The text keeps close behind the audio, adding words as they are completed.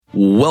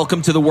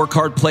Welcome to the Work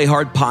Hard, Play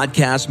Hard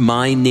podcast.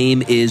 My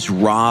name is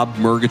Rob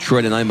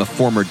Murgatroyd, and I'm a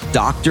former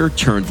doctor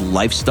turned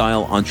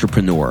lifestyle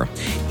entrepreneur.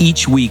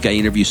 Each week, I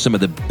interview some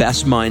of the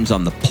best minds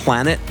on the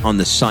planet on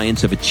the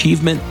science of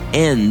achievement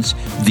and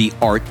the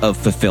art of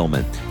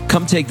fulfillment.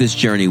 Come take this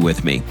journey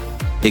with me.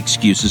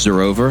 Excuses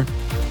are over.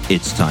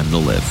 It's time to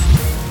live.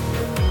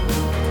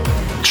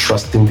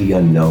 Trusting the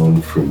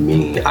unknown for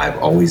me, I've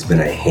always been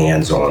a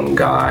hands-on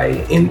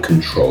guy, in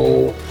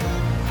control.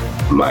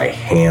 My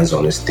hands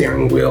on the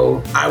steering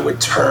wheel, I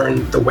would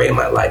turn the way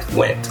my life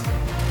went.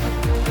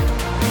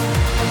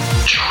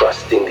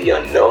 Trusting the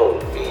unknown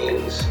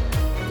means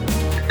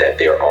that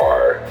there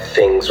are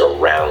things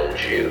around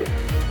you,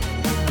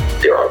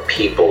 there are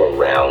people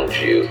around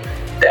you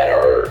that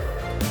are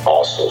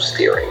also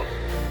steering.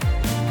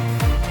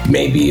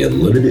 Maybe a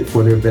little bit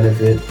for their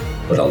benefit,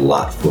 but a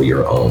lot for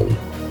your own.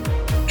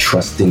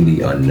 Trusting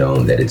the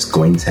unknown, that it's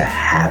going to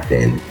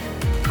happen.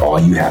 All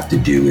you have to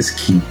do is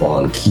keep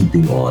on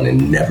keeping on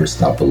and never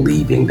stop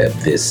believing that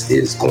this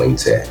is going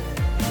to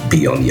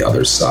be on the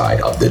other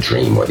side of the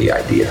dream or the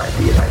idea.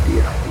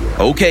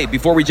 Okay,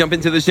 before we jump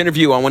into this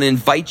interview, I want to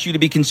invite you to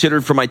be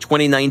considered for my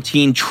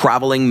 2019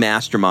 Traveling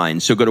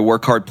Mastermind. So go to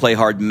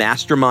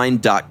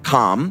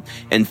workhardplayhardmastermind.com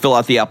and fill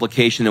out the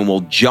application, and we'll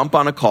jump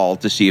on a call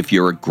to see if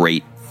you're a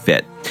great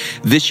fit.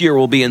 This year,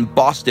 we'll be in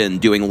Boston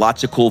doing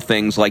lots of cool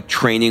things like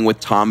training with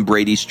Tom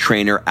Brady's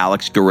trainer,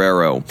 Alex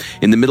Guerrero.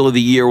 In the middle of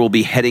the year, we'll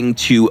be heading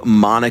to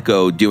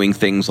Monaco doing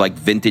things like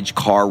vintage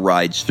car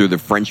rides through the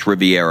French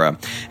Riviera.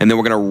 And then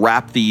we're going to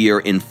wrap the year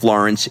in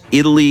Florence,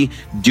 Italy,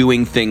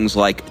 doing things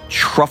like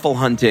truffle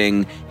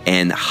hunting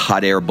and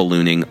hot air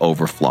ballooning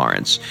over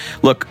Florence.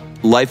 Look,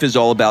 life is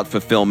all about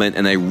fulfillment,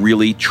 and I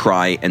really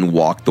try and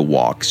walk the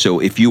walk. So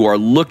if you are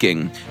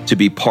looking to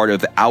be part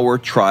of our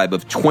tribe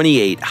of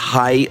 28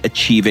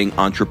 high-achieving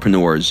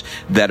entrepreneurs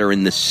that are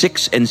in the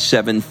 6- and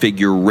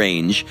 7-figure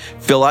range,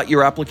 fill out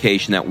your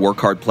application at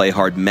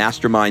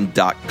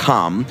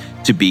workhardplayhardmastermind.com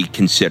to be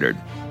considered.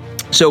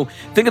 So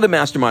think of the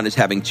mastermind as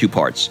having two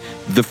parts.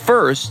 The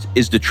first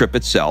is the trip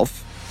itself,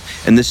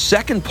 and the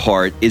second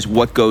part is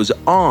what goes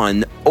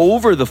on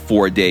over the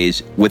 4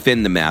 days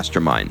within the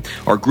mastermind.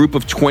 Our group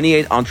of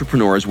 28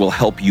 entrepreneurs will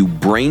help you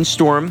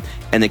brainstorm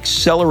and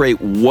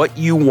accelerate what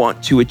you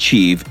want to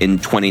achieve in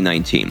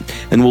 2019.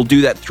 And we'll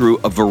do that through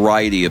a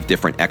variety of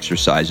different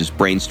exercises,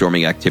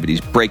 brainstorming activities,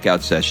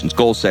 breakout sessions,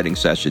 goal-setting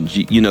sessions.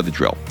 You know the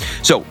drill.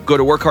 So go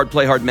to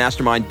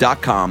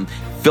workhardplayhardmastermind.com,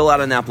 fill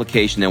out an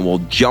application, and we'll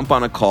jump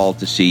on a call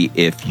to see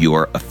if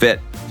you're a fit.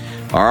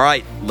 All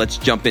right, let's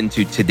jump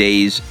into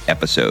today's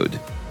episode.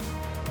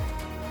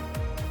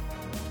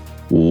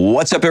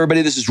 What's up,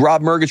 everybody? This is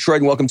Rob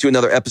Murgatroyd, and welcome to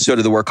another episode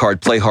of the Work Hard,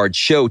 Play Hard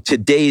show.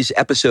 Today's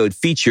episode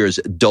features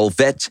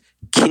Dolvett.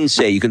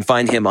 You can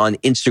find him on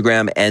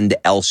Instagram and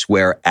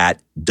elsewhere at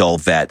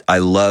Dolvett. I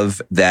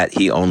love that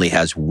he only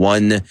has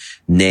one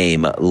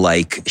name,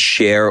 like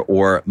Cher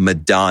or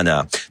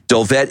Madonna.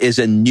 Dolvett is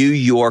a New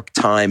York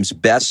Times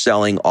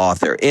best-selling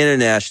author,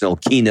 international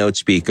keynote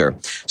speaker,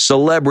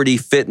 celebrity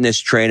fitness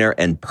trainer,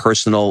 and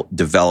personal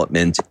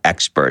development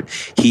expert.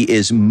 He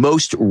is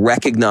most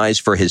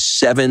recognized for his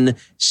 7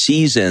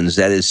 seasons,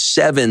 that is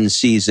 7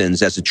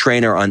 seasons as a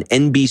trainer on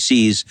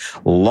NBC's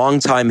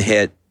longtime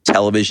hit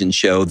television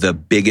show, The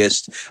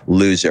Biggest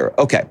Loser.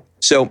 Okay,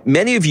 so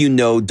many of you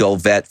know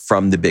Dolvett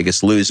from The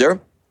Biggest Loser,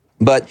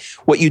 but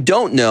what you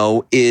don't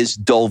know is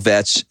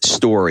Dolvett's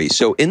story.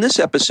 So in this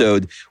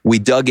episode, we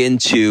dug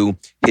into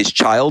his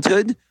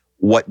childhood,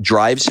 what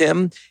drives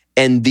him,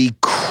 and the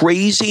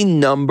crazy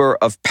number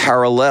of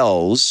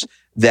parallels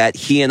that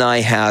he and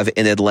I have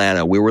in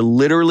Atlanta. We were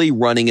literally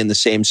running in the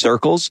same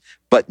circles,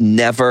 but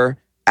never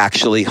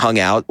actually hung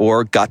out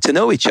or got to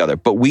know each other.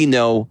 But we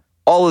know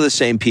all of the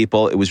same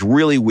people. It was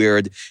really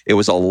weird. It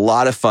was a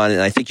lot of fun,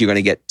 and I think you're going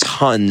to get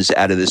tons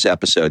out of this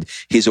episode.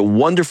 He's a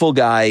wonderful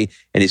guy,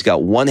 and he's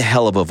got one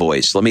hell of a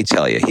voice. Let me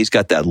tell you, he's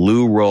got that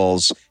Lou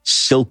Rawls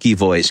silky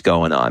voice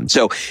going on.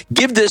 So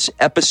give this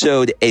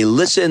episode a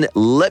listen.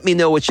 Let me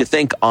know what you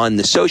think on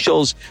the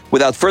socials.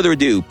 Without further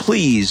ado,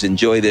 please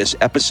enjoy this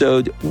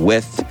episode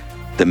with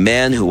the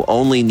man who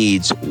only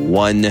needs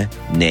one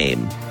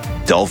name,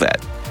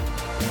 Dolvett.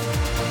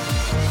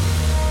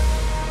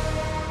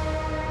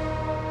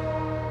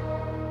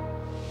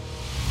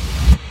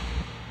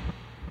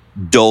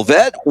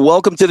 Dolvett,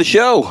 welcome to the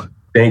show.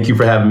 Thank you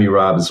for having me,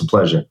 Rob. It's a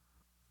pleasure.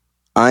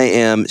 I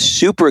am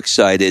super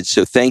excited,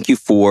 so thank you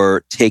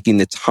for taking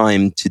the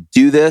time to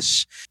do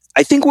this.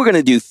 I think we're going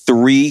to do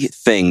 3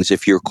 things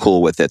if you're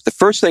cool with it. The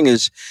first thing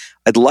is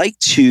I'd like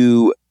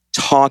to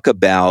talk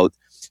about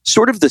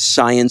sort of the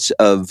science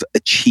of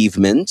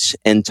achievement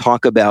and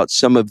talk about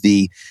some of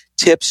the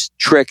tips,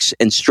 tricks,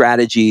 and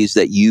strategies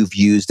that you've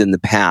used in the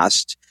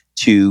past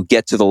to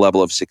get to the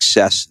level of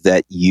success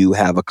that you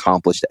have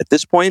accomplished at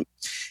this point.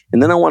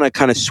 And then I want to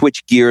kind of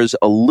switch gears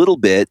a little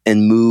bit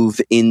and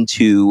move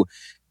into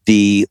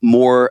the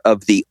more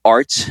of the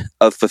art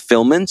of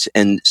fulfillment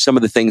and some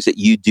of the things that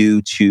you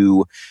do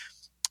to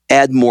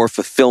add more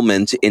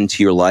fulfillment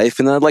into your life.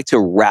 And then I'd like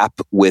to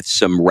wrap with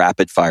some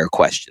rapid fire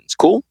questions.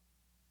 Cool?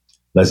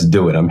 Let's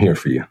do it. I'm here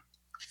for you.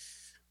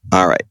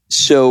 All right.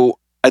 So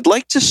I'd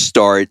like to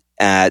start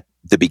at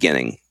the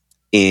beginning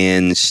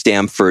in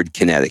Stamford,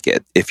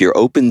 Connecticut. If you're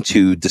open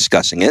to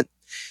discussing it,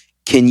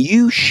 can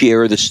you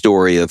share the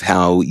story of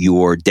how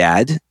your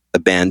dad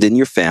abandoned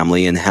your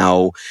family and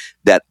how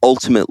that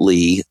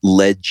ultimately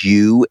led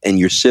you and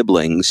your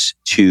siblings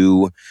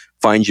to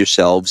find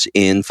yourselves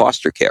in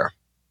foster care?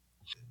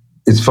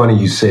 It's funny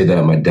you say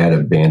that my dad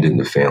abandoned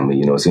the family.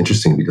 It's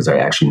interesting because I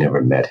actually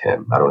never met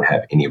him. I don't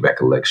have any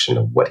recollection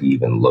of what he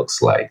even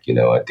looks like.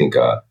 I think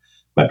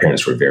my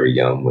parents were very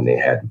young when they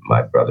had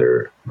my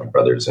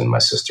brothers and my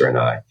sister and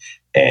I.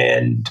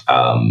 And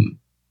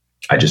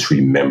I just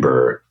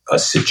remember a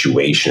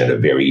situation at a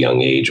very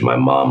young age, my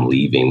mom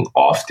leaving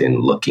often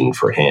looking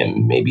for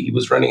him. Maybe he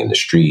was running in the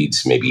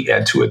streets. Maybe he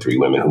had 2 or 3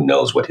 women. Who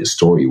knows what his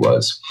story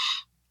was.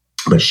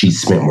 But she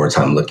spent more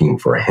time looking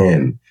for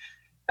him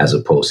as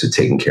opposed to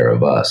taking care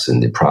of us.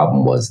 And the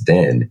problem was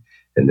then,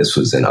 and this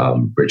was in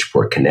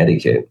Bridgeport,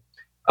 Connecticut,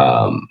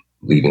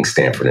 leaving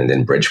Stamford and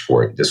then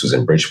Bridgeport. This was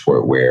in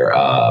Bridgeport where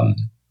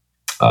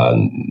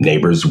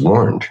neighbors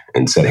warned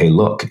and said, hey,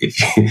 look,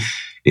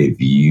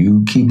 if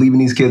you keep leaving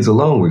these kids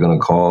alone, we're going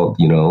to call,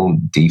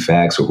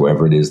 DFACS or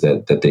whoever it is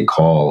that they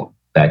call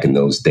back in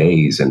those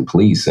days and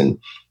police. And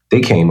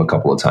they came a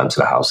couple of times to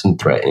the house and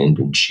threatened,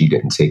 and she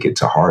didn't take it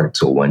to heart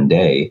till one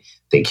day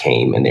they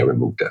came and they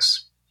removed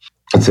us.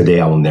 It's a day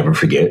I will never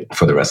forget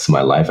for the rest of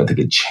my life. I think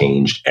it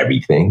changed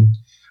everything,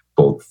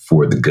 both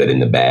for the good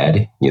and the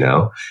bad,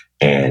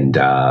 and,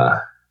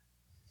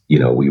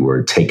 we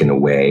were taken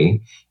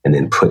away and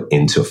then put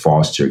into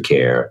foster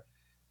care.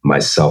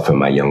 Myself and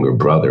my younger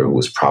brother, who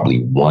was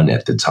probably 1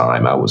 at the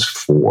time, I was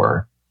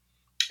 4,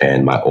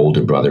 and my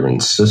older brother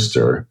and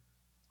sister,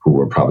 who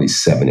were probably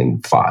 7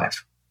 and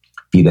 5.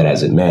 Be that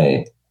as it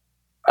may,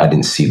 I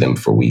didn't see them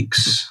for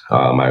weeks.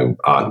 My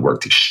aunt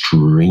worked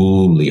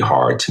extremely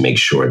hard to make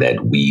sure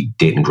that we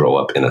didn't grow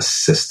up in a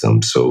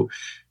system. So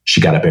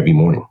she got up every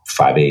morning,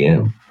 5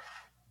 a.m.,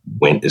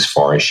 went as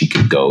far as she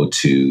could go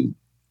to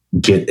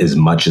get as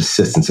much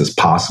assistance as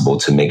possible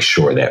to make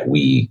sure that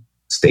we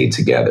stayed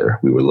together.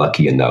 We were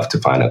lucky enough to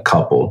find a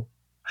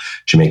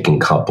Jamaican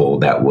couple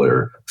that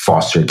were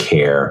foster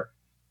care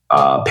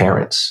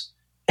parents.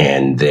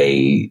 And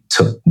they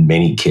took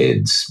many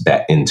kids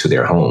back into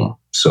their home.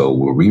 So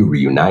when we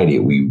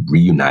reunited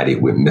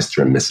with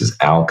Mr. and Mrs.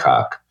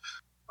 Alcock,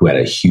 who had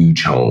a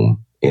huge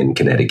home in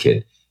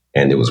Connecticut.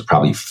 And there was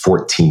probably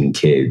 14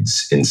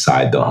 kids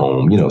inside the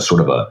home,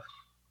 sort of a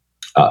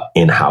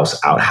in-house,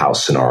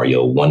 out-house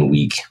scenario. 1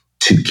 week,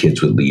 2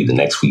 kids would leave. The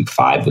next week,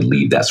 5 would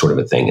leave, that sort of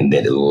a thing. And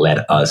then it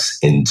led us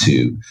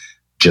into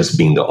just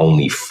being the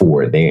only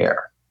 4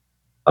 there.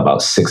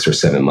 About 6 or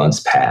 7 months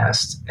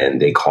passed,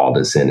 and they called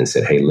us in and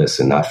said, hey,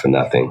 listen, not for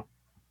nothing.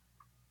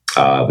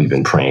 We've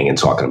been praying and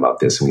talking about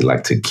this, and we'd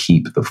like to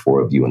keep the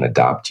 4 of you and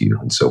adopt you.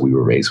 And so we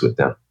were raised with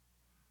them.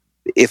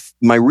 If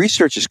my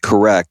research is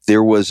correct,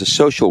 there was a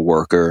social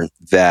worker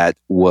that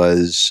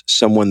was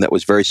someone that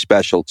was very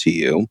special to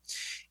you,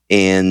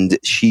 and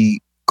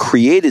she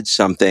created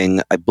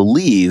something, I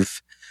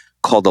believe,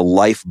 called a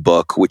life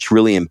book, which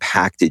really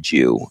impacted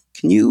you.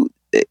 Can you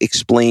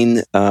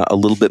explain a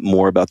little bit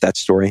more about that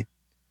story?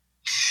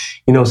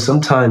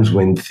 Sometimes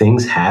when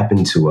things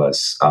happen to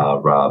us,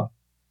 Rob,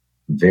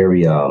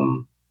 very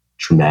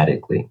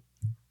traumatically,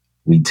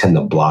 we tend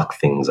to block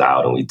things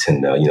out and we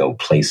tend to,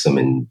 place them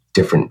in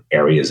different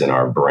areas in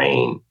our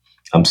brain.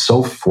 I'm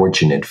so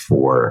fortunate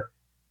for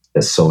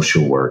the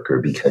social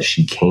worker because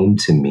she came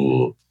to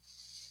me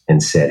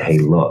and said, hey,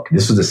 look,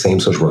 this was the same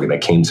social worker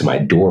that came to my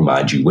door,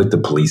 mind you, with the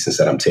police and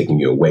said, I'm taking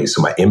you away.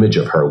 So my image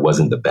of her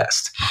wasn't the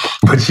best.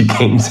 But she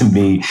came to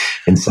me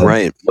and said,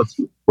 right.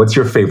 What's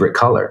your favorite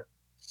color?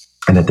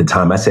 And at the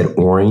time I said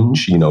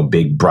orange,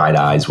 big bright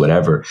eyes,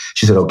 whatever.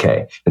 She said,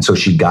 okay. And so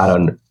she got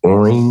an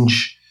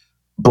orange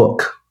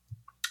book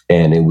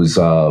and it was,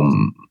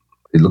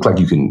 it looked like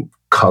you can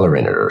color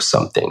in it or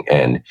something.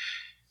 And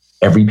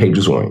every page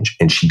was orange.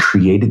 And she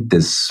created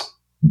this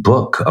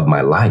book of my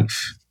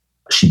life.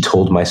 She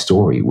told my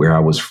story, where I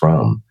was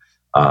from,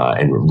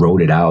 and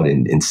wrote it out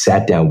and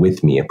sat down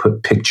with me and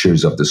put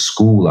pictures of the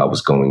school I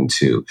was going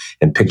to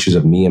and pictures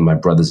of me and my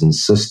brothers and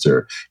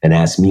sister and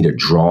asked me to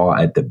draw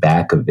at the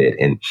back of it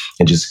and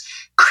just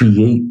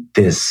create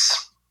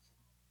this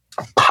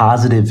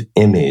positive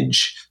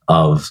image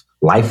of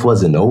life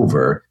wasn't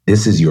over.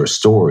 This is your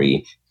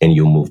story and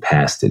you'll move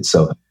past it.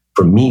 So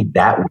for me,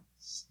 that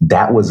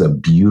was a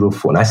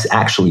beautiful, and I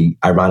actually,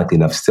 ironically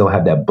enough, still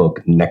have that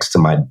book next to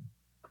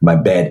my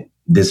bed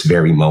this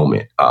very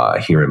moment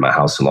here in my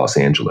house in Los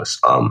Angeles.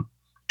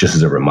 Just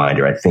as a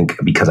reminder, I think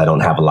because I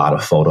don't have a lot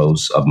of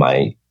photos of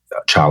my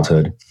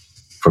childhood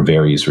for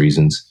various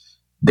reasons,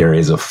 there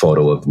is a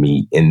photo of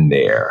me in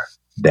there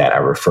that I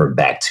refer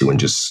back to and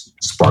just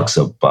sparks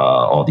up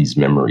all these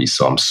memories.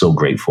 So I'm so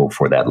grateful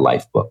for that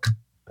life book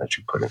that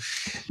you put in.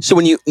 So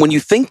when you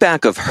think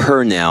back of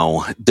her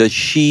now, does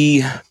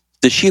she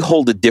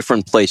hold a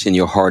different place in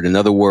your heart? In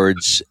other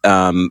words,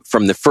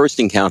 from the first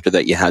encounter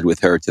that you had with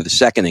her to the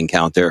second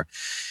encounter,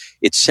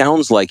 it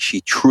sounds like she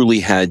truly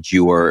had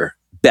your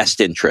best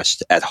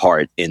interest at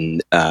heart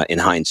in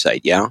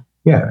hindsight. Yeah.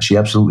 Yeah, she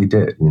absolutely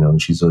did.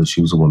 She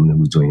was a woman who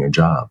was doing her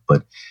job.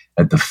 But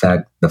at the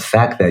fact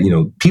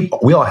that, people,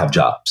 we all have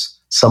jobs.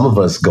 Some of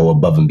us go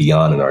above and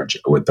beyond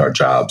with our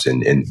jobs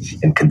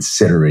and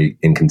considerate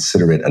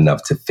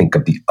enough to think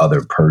of the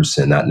other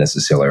person, not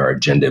necessarily our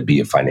agenda, be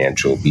it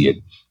financial, be it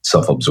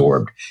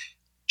self-absorbed.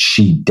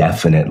 She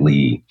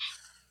definitely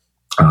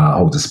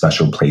holds a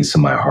special place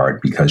in my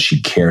heart because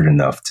she cared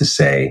enough to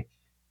say,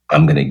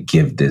 I'm going to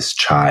give this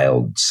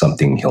child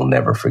something he'll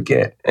never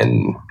forget.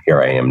 And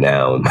here I am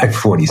now in my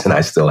 40s, and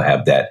I still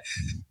have that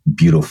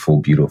beautiful,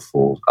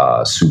 beautiful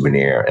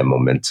souvenir and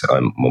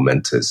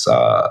momentous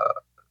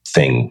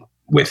thing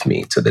with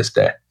me to this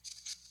day.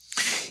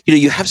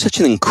 You have such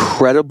an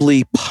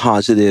incredibly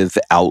positive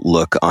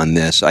outlook on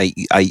this. I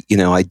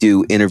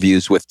do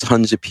interviews with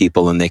tons of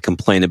people, and they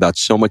complain about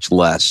so much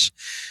less.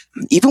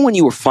 Even when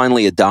you were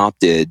finally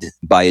adopted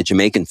by a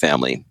Jamaican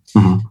family,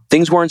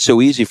 things weren't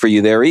so easy for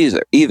you there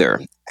either.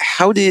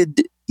 How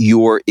did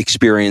your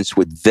experience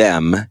with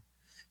them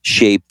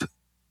shape,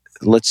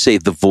 let's say,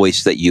 the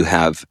voice that you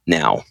have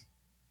now?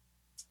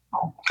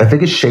 I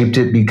think it shaped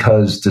it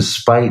because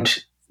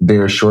despite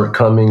their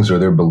shortcomings or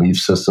their belief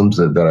systems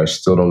that I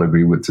still don't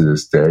agree with to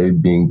this day,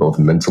 being both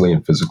mentally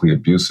and physically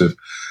abusive,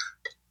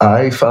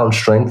 I found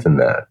strength in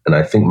that. And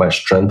I think my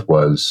strength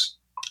was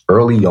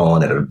early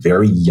on at a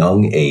very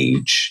young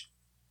age,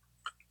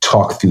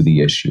 talk through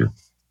the issue,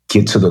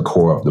 get to the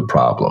core of the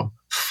problem,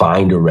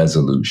 find a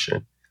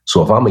resolution.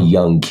 So if I'm a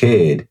young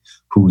kid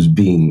who's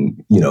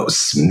being,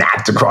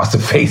 smacked across the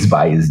face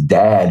by his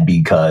dad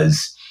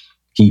because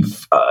he,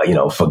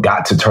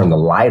 forgot to turn the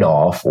light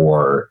off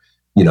or,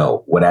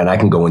 and I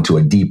can go into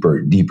a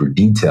deeper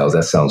details.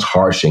 That sounds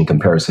harsh in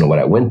comparison to what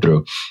I went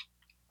through.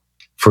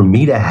 For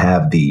me to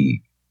have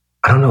the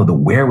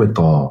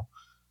wherewithal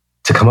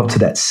to come up to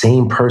that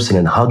same person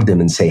and hug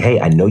them and say, hey,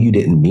 I know you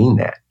didn't mean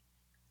that.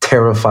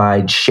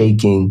 Terrified,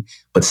 shaking,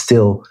 but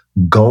still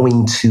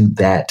going to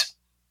that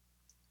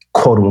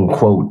quote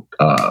unquote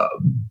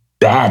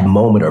bad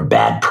moment or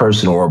bad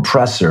person or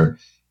oppressor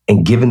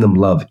and giving them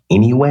love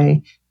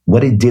anyway.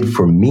 What it did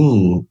for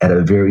me at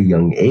a very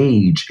young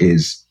age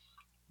is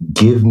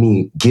give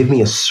me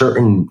a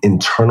certain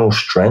internal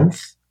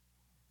strength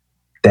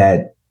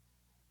that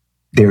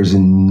there's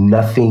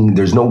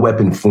no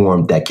weapon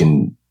formed that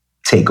can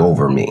take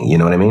over me. You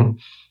know what I mean?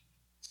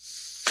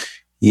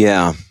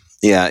 Yeah.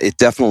 Yeah, it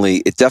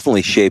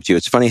definitely shaped you.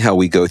 It's funny how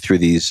we go through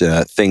these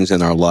things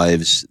in our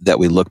lives that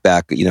we look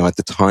back, at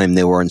the time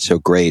they weren't so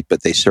great,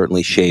 but they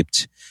certainly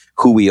shaped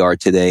who we are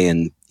today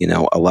and,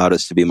 allowed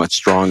us to be much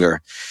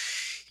stronger.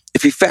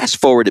 If you fast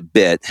forward a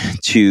bit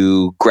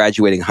to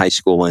graduating high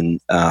school in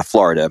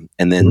Florida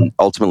and then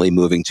ultimately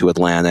moving to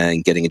Atlanta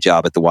and getting a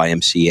job at the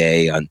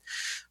YMCA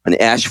on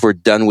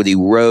Ashford Dunwoody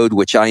Road,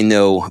 which I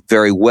know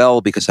very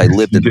well because I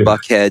lived in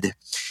Buckhead.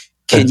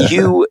 Can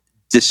you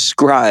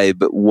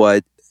describe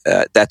what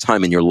that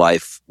time in your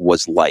life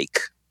was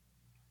like?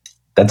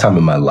 That time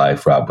in my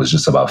life, Rob, was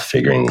just about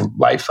figuring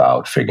life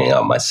out, figuring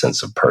out my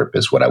sense of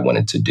purpose, what I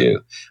wanted to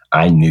do.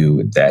 I knew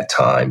at that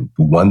time,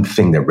 one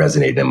thing that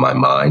resonated in my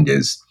mind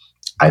is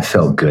I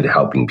felt good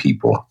helping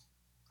people,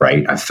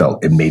 right? I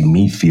felt it made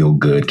me feel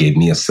good, gave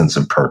me a sense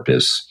of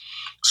purpose.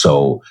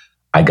 So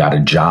I got a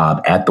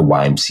job at the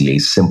YMCA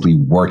simply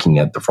working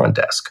at the front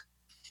desk,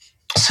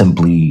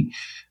 simply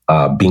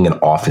being an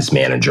office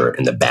manager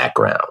in the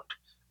background.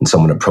 And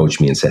someone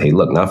approached me and said, hey,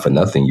 look, not for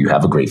nothing, you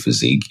have a great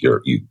physique,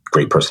 you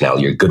great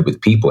personality, you're good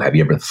with people. Have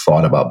you ever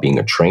thought about being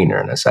a trainer?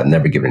 And I said, I've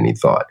never given any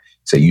thought.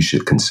 So you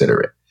should consider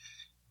it.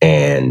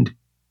 And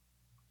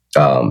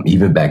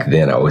even back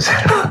then, I always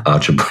had an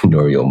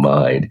entrepreneurial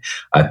mind.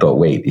 I thought,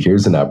 wait,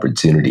 here's an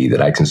opportunity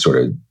that I can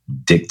sort of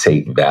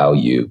dictate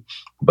value,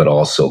 but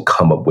also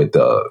come up with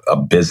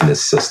a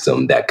business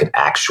system that could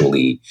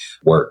actually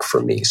work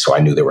for me. So I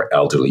knew there were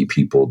elderly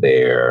people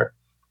there,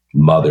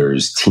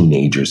 mothers,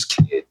 teenagers,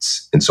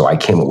 kids. And so I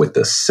came up with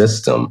a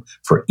system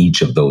for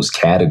each of those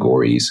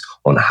categories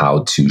on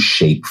how to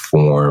shape,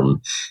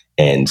 form,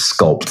 and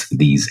sculpt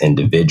these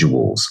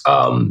individuals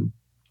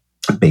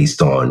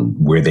based on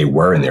where they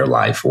were in their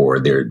life or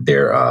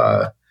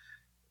their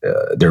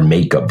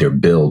makeup, their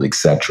build,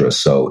 etc.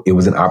 So it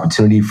was an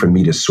opportunity for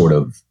me to sort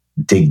of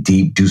dig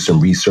deep, do some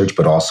research,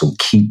 but also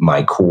keep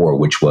my core,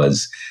 which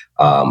was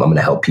I'm going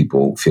to help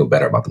people feel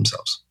better about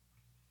themselves.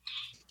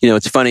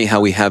 It's funny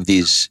how we have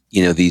these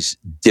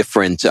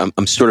different,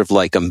 I'm sort of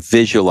like, I'm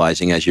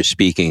visualizing as you're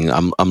speaking,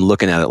 I'm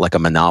looking at it like a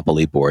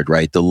Monopoly board,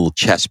 right? The little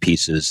chess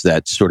pieces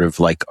that sort of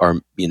like are,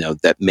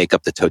 that make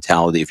up the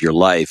totality of your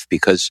life.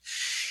 Because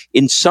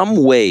in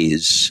some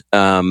ways,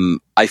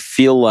 I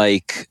feel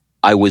like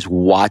I was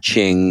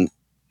watching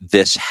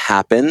this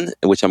happen,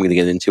 which I'm going to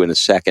get into in a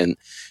second,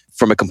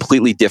 from a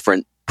completely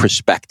different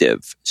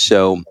perspective.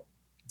 So,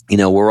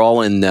 we're all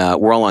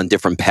on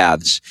different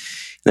paths.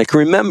 And I can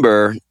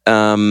remember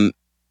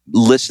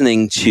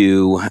listening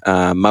to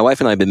my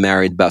wife and I have been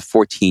married about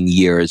 14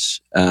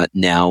 years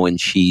now, and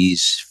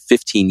she's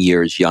 15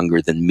 years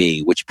younger than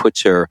me, which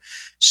puts her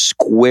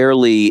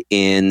squarely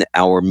in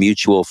our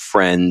mutual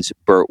friend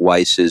Bert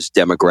Weiss's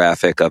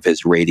demographic of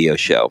his radio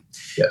show.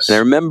 Yes. And I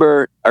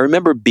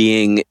remember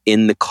being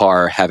in the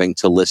car having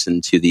to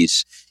listen to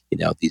these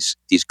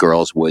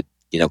girls would,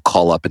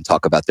 call up and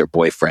talk about their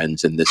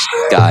boyfriends. And this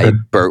guy,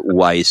 Bert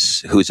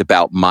Weiss, who's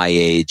about my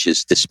age,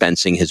 is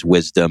dispensing his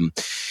wisdom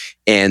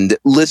and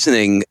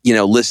listening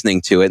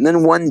to it. And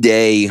then one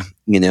day,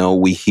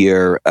 we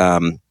hear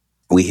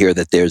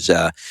that there's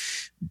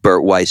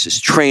Bert Weiss's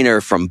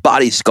trainer from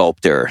Body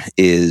Sculptor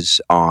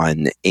is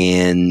on.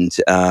 And,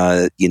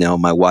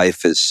 my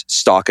wife is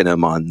stalking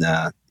him on,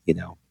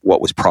 what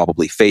was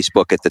probably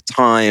Facebook at the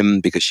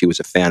time because she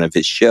was a fan of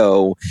his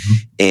show. Mm-hmm.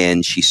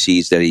 And she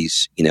sees that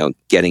he's,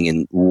 getting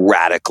in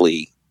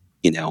radically,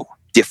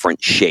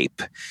 different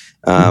shape.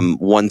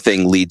 One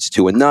thing leads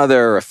to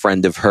another. A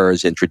friend of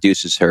hers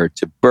introduces her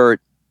to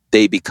Bert.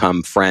 They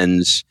become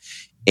friends.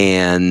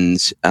 And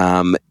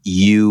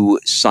you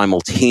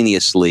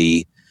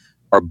simultaneously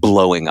are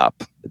blowing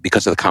up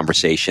because of the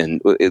conversation,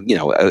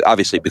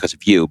 obviously because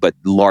of you, but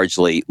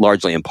largely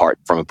in part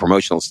from a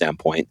promotional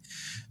standpoint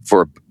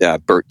for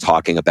Bert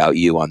talking about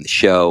you on the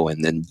show.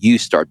 And then you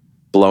start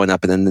blowing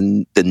up. And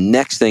then the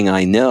next thing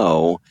I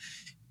know,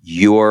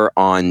 you're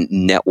on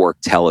network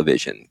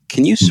television.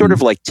 Can you sort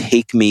of like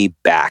take me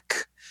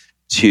back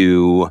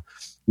to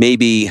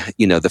maybe,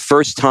 the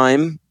first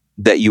time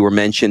that you were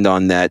mentioned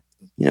on that,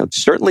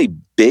 certainly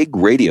big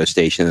radio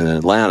station in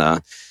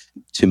Atlanta,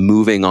 to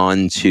moving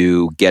on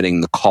to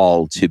getting the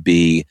call to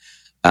be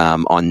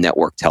on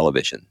network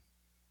television?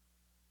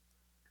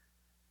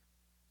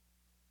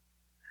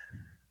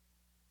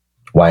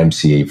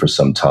 YMCA for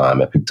some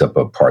time. I picked up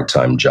a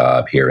part-time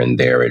job here and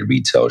there at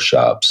retail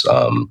shops,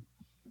 and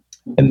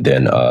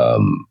then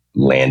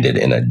landed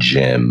in a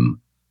gym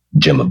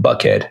of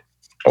Buckhead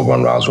over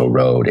on Roswell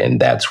Road, and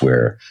that's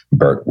where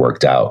Bert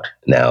worked out.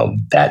 Now,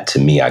 that to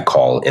me, I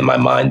call in my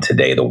mind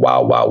today the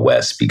Wild Wild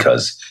West,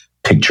 because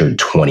picture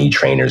 20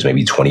 trainers,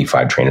 maybe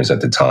 25 trainers at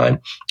the time,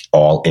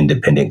 all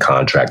independent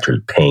contractors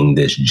paying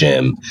this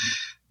gym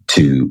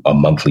to a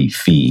monthly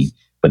fee,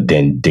 but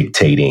then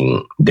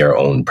dictating their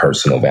own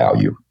personal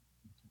value.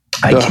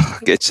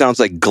 It sounds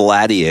like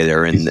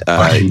Gladiator in the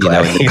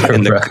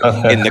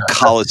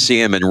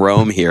Colosseum in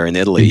Rome here in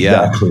Italy.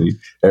 Exactly.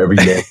 Yeah. Every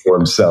man for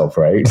himself,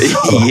 right?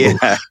 So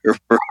yeah,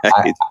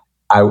 right.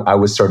 I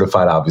was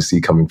certified,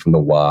 obviously, coming from the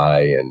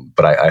Y,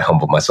 but I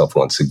humbled myself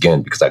once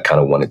again because I kind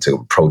of wanted to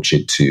approach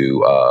it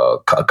to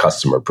a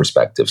customer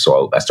perspective.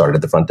 So I started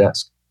at the front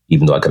desk,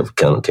 even though I could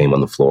have came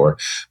on the floor.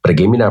 But it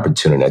gave me an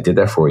opportunity. I did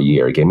that for a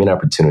year. It gave me an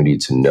opportunity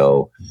to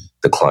know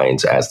the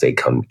clients as they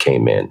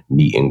came in,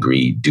 meet and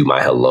greet, do my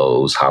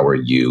hellos, how are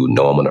you,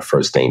 know them on a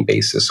first name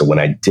basis. So when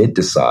I did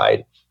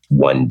decide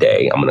one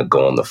day I'm going to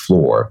go on the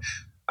floor,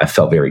 I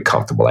felt very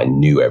comfortable. I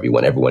knew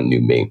everyone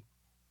knew me.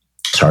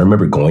 So I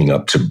remember going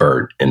up to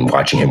Bert and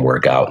watching him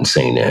work out and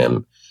saying to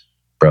him,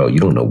 bro, you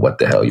don't know what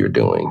the hell you're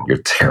doing.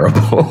 You're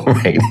terrible,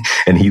 right?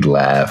 And he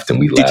laughed and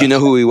we laughed. Did you know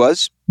who he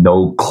was?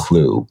 No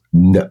clue.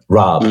 No,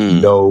 Rob,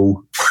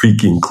 no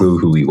freaking clue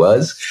who he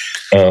was.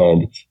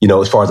 And,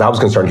 as far as I was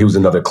concerned, he was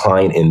another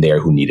client in there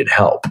who needed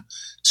help.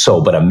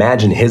 So, but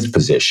imagine his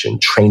position,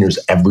 trainers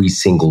every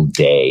single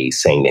day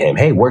saying to him,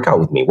 hey, work out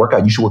with me,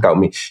 you should work out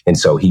with me. And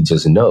so he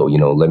just,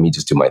 let me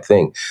just do my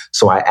thing.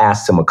 So I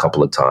asked him a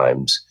couple of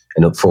times,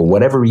 and for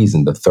whatever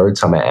reason, the third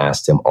time I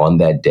asked him on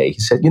that day, he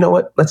said, you know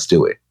what, let's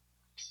do it.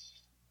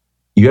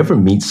 You ever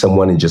meet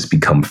someone and just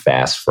become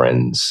fast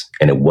friends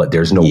and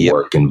there's no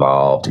work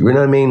involved? You know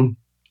what I mean?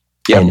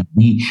 Yeah. And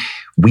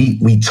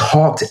we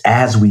talked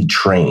as we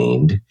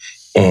trained,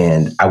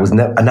 and I was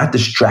not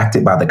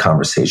distracted by the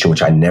conversation,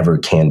 which I never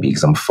can be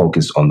because I'm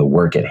focused on the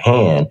work at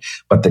hand.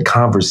 But the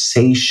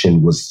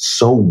conversation was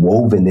so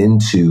woven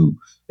into,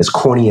 as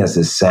corny as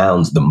this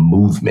sounds, the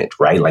movement,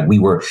 right? Like we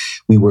were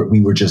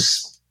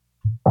just,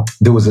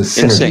 there was a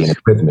synergy and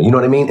a rhythm. You know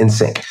what I mean? In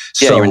sync.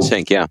 Yeah, you're in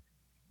sync. Yeah.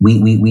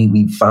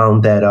 We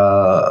found that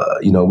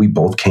we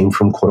both came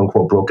from quote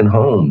unquote broken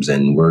homes,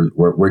 and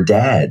we're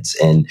dads,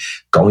 and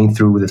going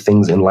through the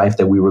things in life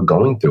that we were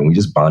going through. And we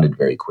just bonded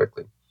very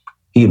quickly.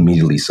 He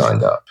immediately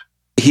signed up.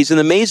 He's an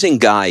amazing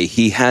guy.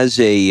 He has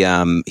he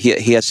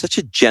has such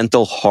a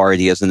gentle heart.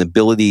 He has an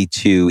ability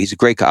to. He's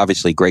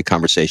obviously great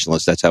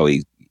conversationalist. That's how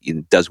he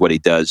does what he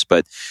does.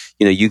 But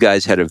you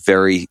guys had a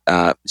very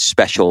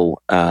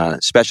special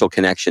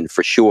connection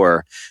for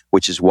sure,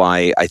 which is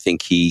why I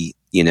think he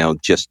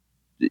just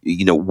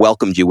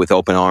welcomed you with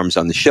open arms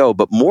on the show.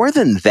 But more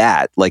than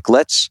that, like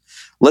let's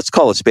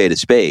call a spade a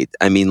spade.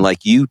 I mean,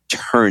 like you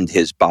turned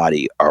his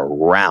body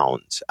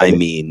around. I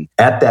mean,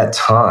 at that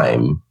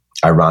time,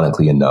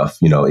 ironically enough,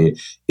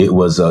 it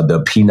was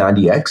the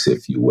P90X,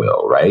 if you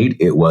will, right?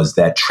 It was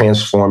that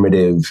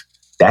transformative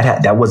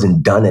that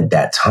wasn't done at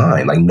that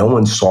time. Like no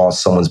one saw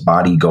someone's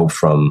body go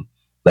from,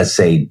 let's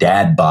say,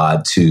 dad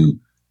bod to,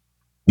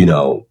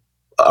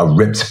 a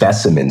ripped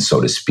specimen, so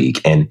to speak.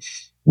 And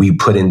we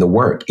put in the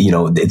work.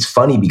 It's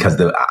funny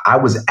because I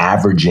was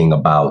averaging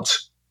about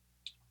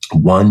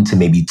 1 to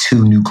maybe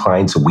 2 new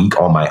clients a week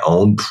on my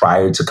own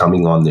prior to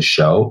coming on the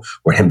show,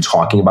 or him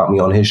talking about me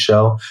on his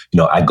show.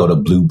 I'd go to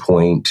Blue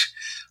Point,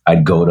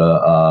 I'd go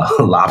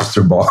to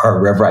Lobster Bar,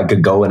 wherever I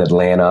could go in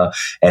Atlanta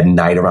at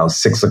night around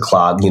 6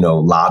 o'clock,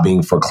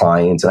 lobbying for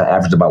clients. And I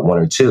averaged about 1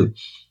 or 2.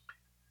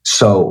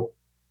 So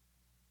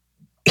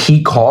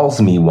he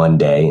calls me one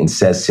day and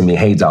says to me,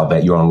 "Hey,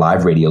 Dolvett, you're on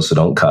live radio, so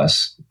don't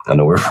cuss. I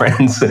know we're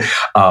friends.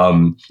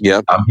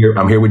 Yeah, I'm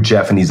here with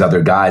Jeff and these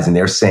other guys, and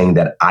they're saying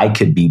that I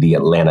could be the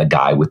Atlanta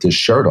guy with his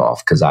shirt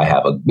off because I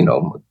have a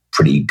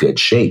pretty good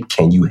shape.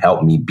 Can you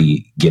help me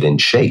get in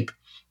shape?"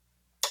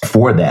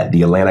 For that,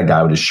 the Atlanta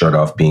guy with his shirt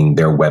off being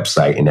their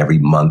website, and every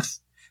month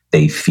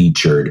they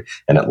featured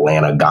an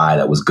Atlanta guy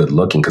that was good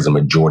looking because the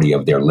majority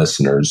of their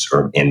listeners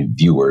and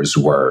viewers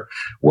were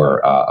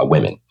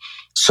women.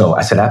 So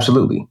I said,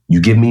 absolutely. You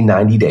give me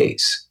 90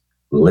 days.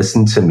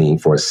 Listen to me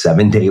for a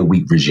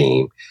 7-day-a-week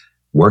regime.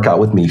 Work out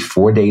with me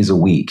 4 days a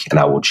week, and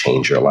I will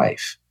change your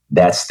life.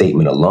 That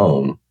statement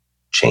alone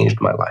changed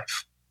my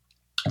life.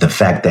 The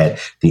fact that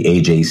the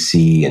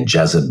AJC and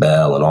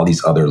Jezebel and all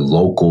these other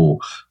local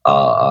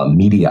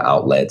media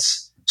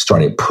outlets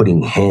started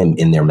putting him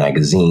in their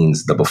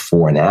magazines, the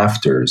before and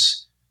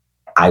afters,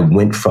 I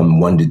went from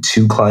 1 to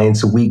 2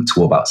 clients a week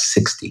to about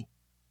 60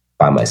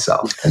 by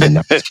myself. And then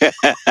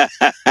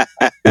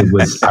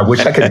I wish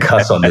I could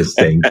cuss on this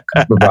thing,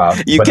 Rob.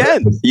 You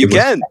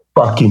can.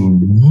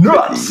 Fucking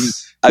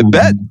nuts. I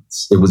bet.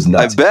 It was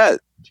nuts.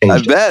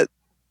 I bet.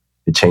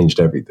 It changed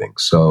everything.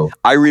 So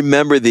I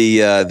remember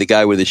the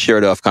guy with his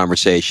shirt off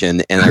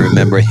conversation, and I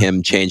remember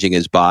him changing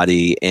his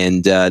body.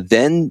 And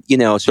then,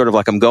 sort of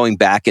like I'm going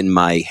back in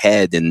my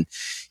head, and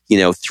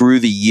through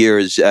the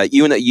years,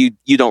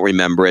 you don't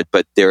remember it,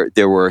 but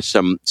there were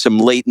some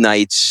late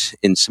nights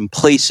in some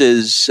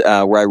places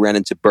where I ran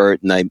into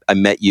Bert, and I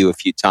met you a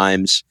few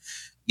times.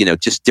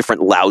 Just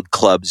different loud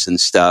clubs and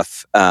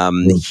stuff.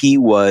 He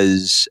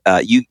was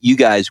you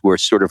guys were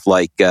sort of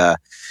like.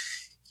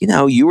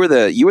 You were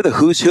the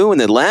who's who in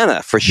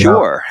Atlanta for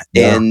sure.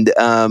 Yeah. And,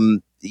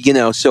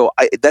 so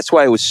that's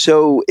why I was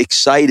so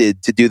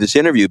excited to do this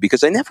interview,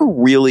 because I never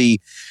really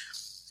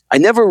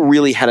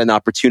had an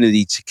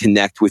opportunity to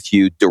connect with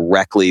you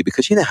directly,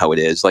 because you know how it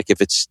is. Like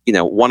if it's,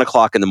 1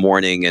 o'clock in the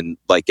morning and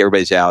like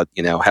everybody's out,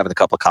 having a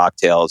couple of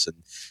cocktails and,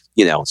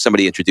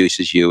 somebody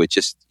introduces you, it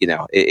just,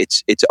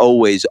 it's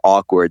always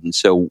awkward. And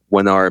so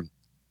when our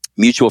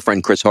mutual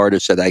friend, Chris Harder,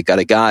 said, I got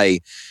a guy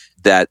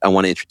that I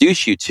want to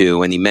introduce you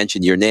to, and he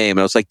mentioned your name, and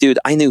I was like, dude,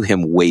 I knew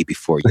him way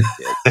before you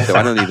did, so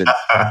I don't even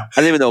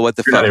know what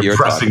the fuck you're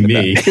talking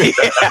me.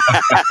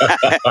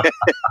 About,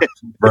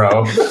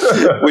 bro.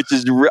 Which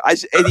is,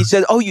 and he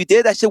said, "Oh, you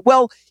did?" I said,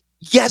 "Well,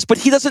 yes, but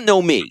he doesn't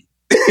know me."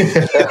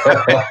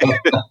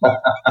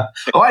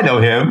 Oh, I know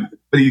him,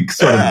 but he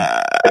sort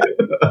of.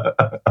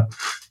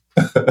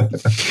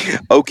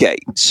 Okay,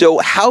 so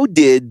how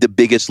did The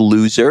Biggest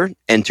Loser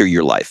enter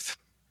your life?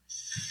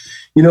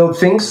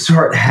 Things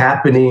start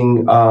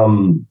happening. I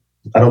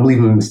don't believe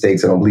in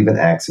mistakes. I don't believe in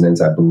accidents.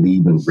 I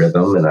believe in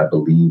rhythm, and I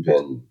believe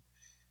in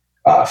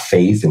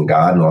faith and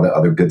God and all that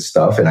other good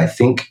stuff. And I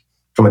think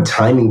from a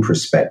timing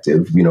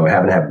perspective,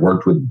 having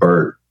worked with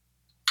Bert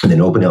and then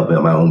opening up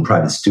my own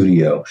private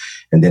studio,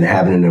 and then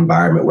having an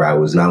environment where I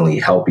was not only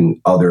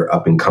helping other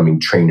up-and-coming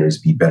trainers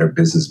be better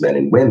businessmen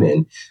and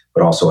women,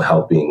 but also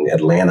helping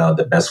Atlanta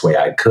the best way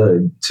I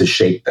could to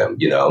shape them,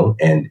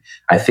 And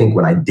I think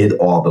when I did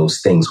all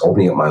those things,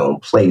 opening up my own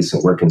place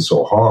and working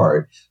so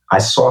hard, I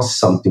saw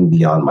something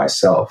beyond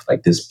myself.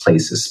 Like, this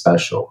place is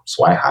special.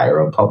 So I hire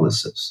a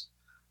publicist.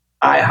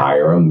 I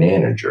hire a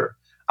manager.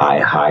 I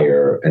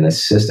hire an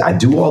assistant. I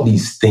do all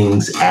these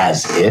things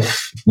as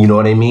if, you know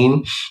what I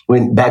mean?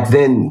 When back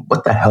then,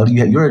 what the hell do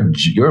you have?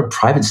 You're a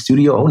private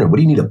studio owner. What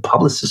do you need a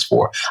publicist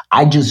for?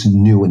 I just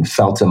knew and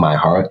felt in my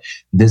heart,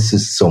 this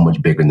is so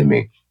much bigger than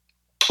me.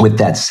 With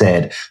that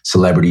said,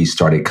 celebrities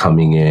started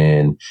coming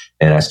in,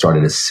 and I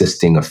started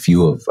assisting a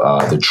few of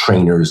the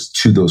trainers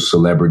to those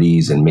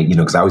celebrities, and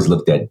because I always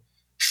looked at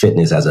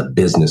fitness as a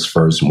business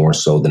first, more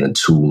so than a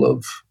tool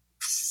of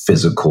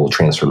physical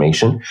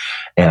transformation.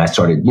 And I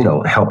started,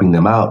 helping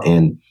them out.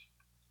 And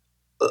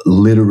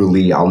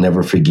literally, I'll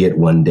never forget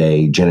one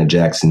day, Janet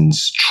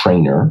Jackson's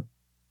trainer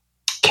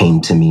came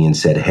to me and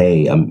said,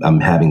 "Hey, I'm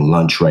having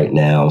lunch right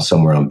now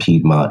somewhere on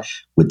Piedmont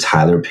with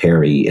Tyler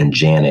Perry and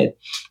Janet.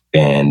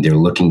 And they're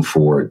looking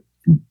for,"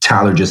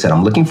 Tyler just said,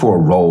 "I'm looking for a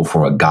role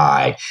for a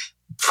guy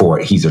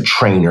he's a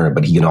trainer,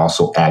 but he can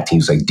also act." He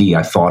was like, "D,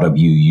 I thought of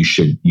you. You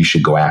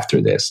should go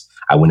after this."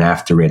 I went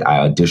after it.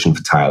 I auditioned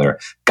for Tyler,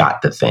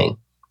 got the thing.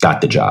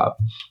 Got the job.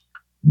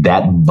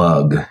 That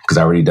bug, because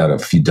I already done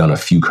a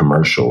few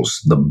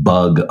commercials, the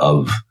bug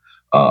of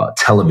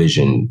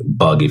television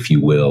bug, if you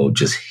will,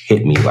 just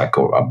hit me like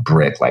a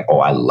brick. Like, oh,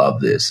 I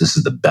love this. This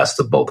is the best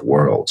of both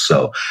worlds.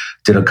 So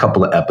did a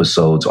couple of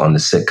episodes on the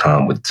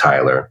sitcom with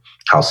Tyler,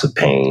 House of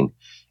Pain.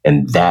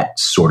 And that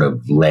sort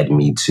of led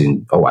me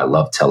to, oh, I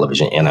love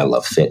television and I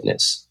love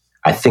fitness.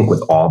 I think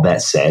with all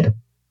that said,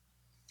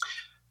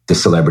 the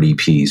celebrity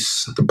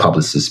piece, the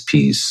publicist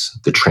piece,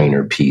 the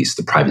trainer piece,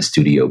 the private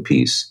studio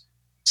piece,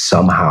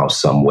 somehow,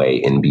 some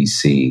way,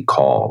 NBC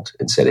called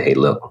and said, hey,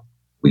 look,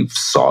 we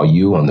saw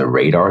you on the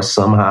radar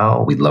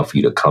somehow. We'd love for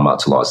you to come out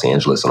to Los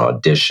Angeles and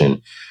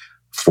audition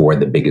for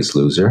The Biggest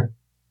Loser.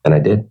 And I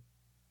did.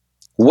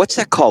 What's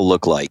that call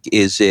look like?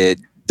 Does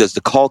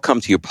the call come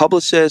to your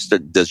publicist? Or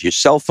does your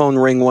cell phone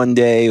ring one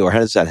day? Or how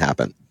does that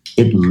happen?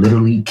 It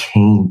literally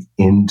came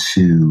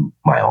into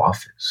my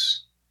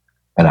office.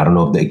 And I don't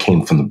know if they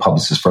came from the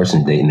publicist first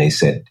and they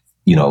said,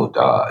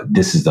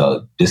 this is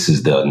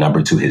the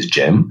number to his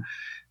gym.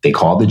 They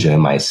called the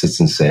gym. My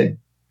assistant said,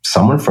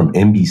 someone from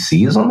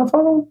NBC is on the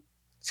phone?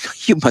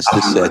 You must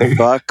have said,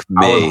 fuck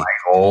me. I was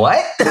like,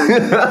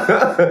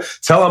 what?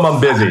 Tell him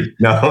I'm busy.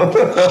 No.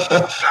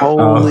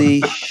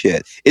 Holy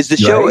shit. Is the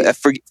show, right?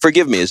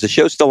 Forgive me, is the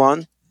show still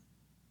on?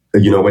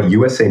 You know what?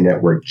 USA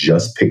Network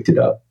just picked it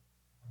up.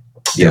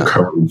 They're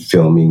currently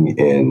filming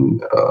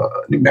in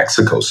New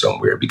Mexico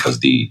somewhere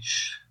because the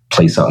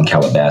place out in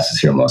Calabasas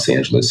here in Los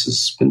Angeles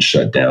has been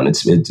shut down.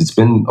 It's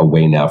been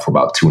away now for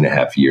about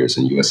 2.5 years,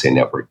 and USA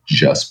Network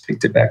just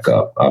picked it back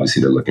up.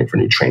 Obviously, they're looking for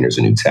new trainers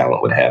and new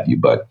talent, what have you.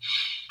 But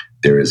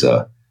there is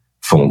a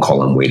phone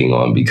call I'm waiting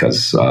on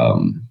because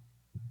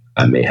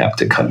I may have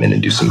to come in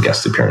and do some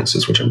guest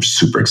appearances, which I'm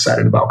super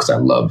excited about because I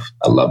love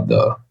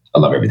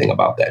everything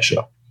about that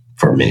show.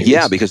 For many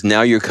reasons. Because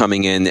now you're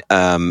coming in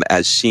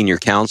as senior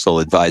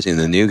counsel advising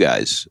the new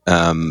guys.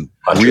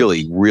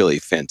 Really, really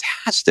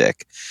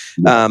fantastic.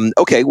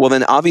 Okay, well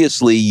then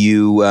obviously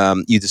you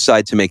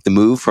decide to make the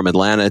move from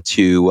Atlanta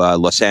to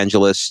Los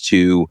Angeles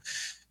to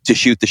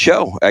shoot the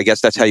show. I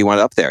guess that's how you wound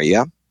up there,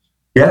 yeah?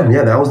 Yeah,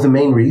 that was the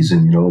main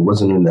reason. It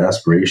wasn't an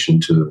aspiration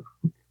to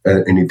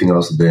anything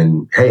else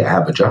than, hey, I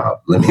have a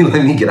job. Let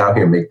me get out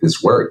here and make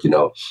this work.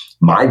 The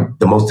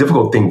most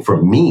difficult thing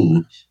for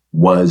me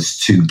was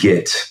to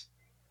get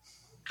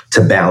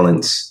to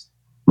balance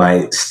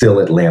my still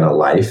Atlanta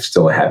life,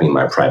 still having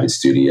my private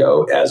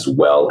studio, as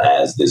well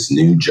as this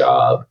new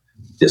job,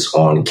 this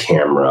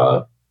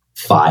on-camera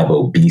 5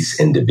 obese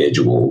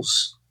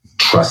individuals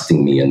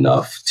trusting me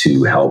enough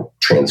to help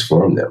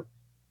transform them.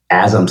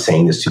 As I'm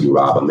saying this to you,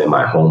 Rob, I'm in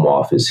my home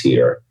office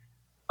here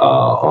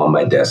on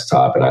my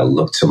desktop, and I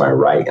look to my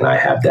right, and I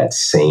have that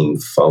same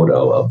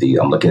photo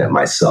I'm looking at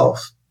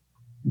myself,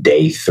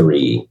 day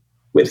 3,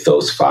 with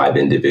those 5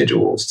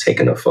 individuals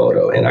taking a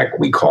photo. And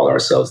we call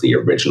ourselves the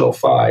original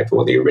 5,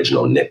 or the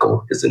original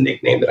nickel is the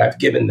nickname that I've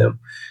given them.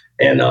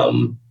 And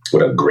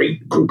what a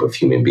great group of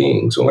human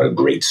beings, and what a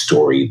great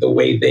story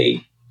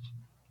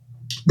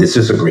this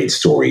is a great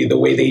story, the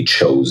way they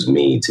chose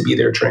me to be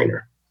their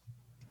trainer.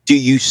 Do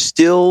you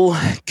still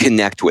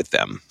connect with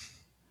them?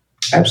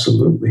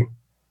 Absolutely.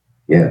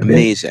 Yeah.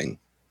 Amazing.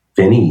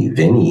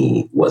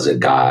 Vinny was a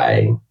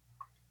guy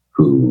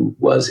who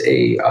was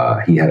he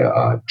had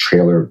a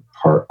trailer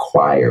Park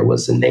Choir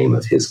was the name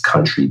of his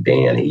country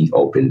band. He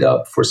opened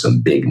up for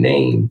some big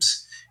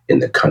names in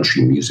the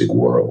country music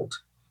world.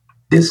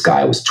 This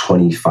guy was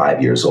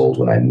 25 years old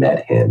when I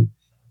met him,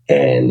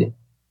 and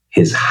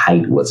his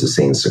height was the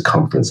same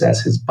circumference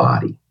as his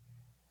body.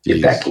 Jeez.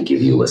 If that can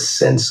give you a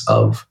sense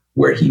of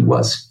where he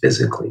was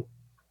physically.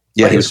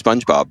 Yeah, he was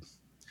SpongeBob.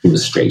 He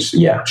was straight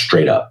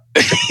up.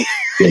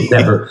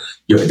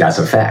 That's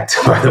a fact,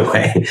 by the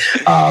way.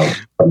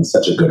 But he's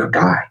such a good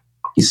guy.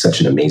 He's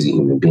such an amazing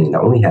human being.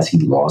 Not only has he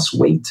lost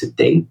weight to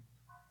date,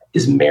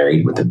 is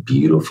married with a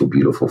beautiful,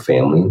 beautiful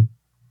family,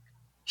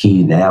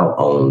 he now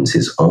owns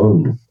his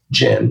own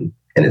gym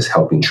and is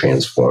helping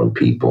transform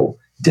people,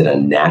 did a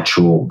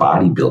natural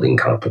bodybuilding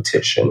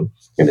competition,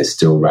 and is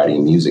still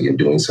writing music and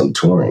doing some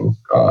touring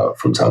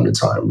from time to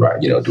time, right?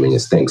 Doing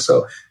his thing.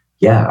 So,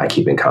 yeah, I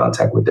keep in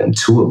contact with them,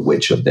 2 of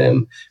which of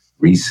them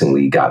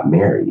recently got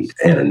married.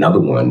 And another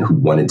one who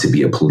wanted to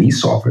be a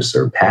police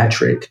officer,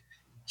 Patrick,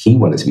 he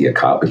wanted to be a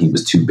cop, but he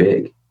was too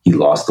big. He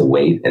lost the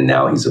weight, and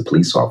now he's a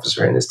police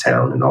officer in his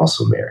town and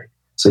also married.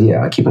 So,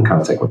 yeah, I keep in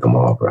contact with them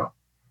all, bro.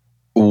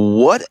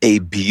 What a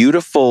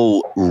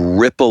beautiful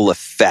ripple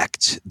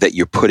effect that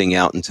you're putting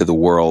out into the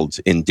world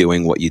in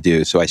doing what you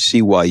do. So I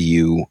see why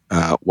you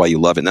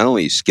love it. Not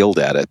only are you skilled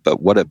at it,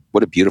 but what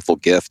a beautiful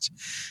gift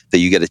that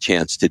you get a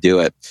chance to do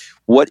it.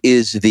 What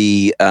is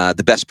the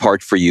best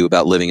part for you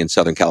about living in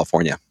Southern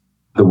California?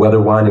 The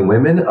weather, wine, and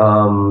women.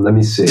 Let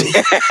me see.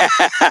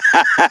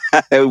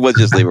 We'll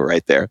just leave it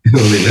right there.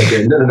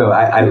 No.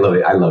 I love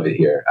it. I love it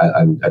here.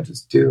 I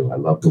just do. I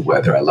love the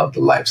weather. I love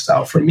the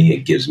lifestyle. For me,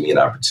 it gives me an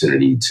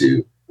opportunity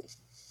to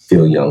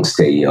feel young,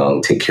 stay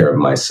young, take care of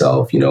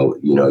myself.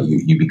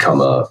 You become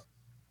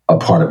a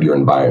part of your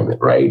environment,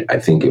 right? I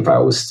think if I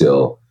was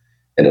still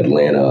in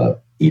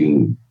Atlanta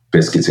eating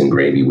biscuits and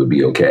gravy would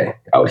be okay.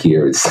 Out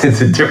here, it's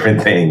a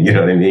different thing. You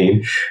know what I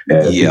mean?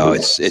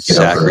 It's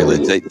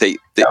sacrilege.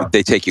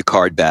 They take your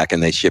card back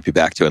and they ship you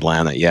back to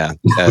Atlanta. Yeah,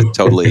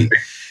 totally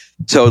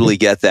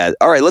get that.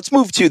 All right, let's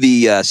move to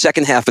the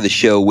second half of the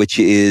show, which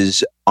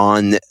is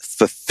on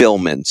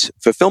fulfillment.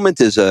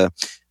 Fulfillment is a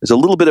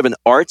little bit of an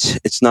art.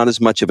 It's not as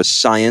much of a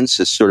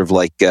science as sort of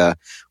like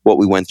what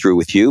we went through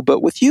with you.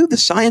 But with you, the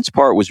science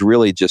part was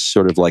really just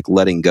sort of like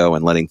letting go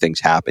and letting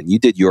things happen. You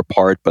did your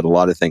part, but a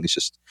lot of things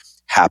just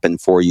happen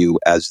for you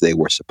as they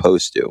were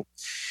supposed to.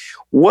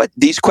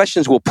 These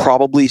questions will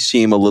probably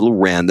seem a little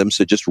random,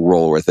 so just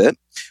roll with it.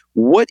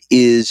 What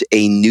is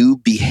a new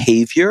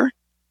behavior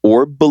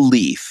or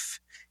belief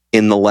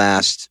in the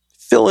last,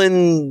 fill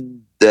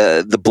in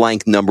the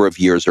blank number of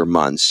years or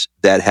months,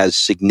 that has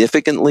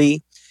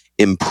significantly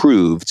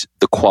improved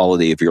the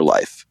quality of your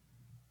life?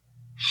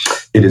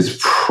 It is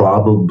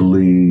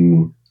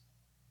probably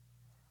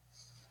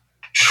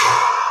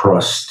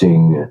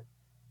trusting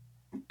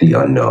the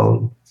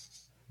unknown.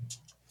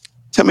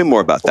 Tell me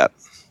more about that.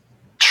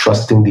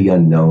 Trusting the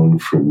unknown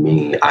for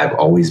me, I've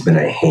always been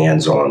a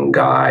hands-on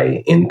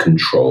guy, in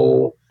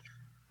control,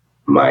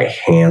 my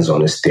hands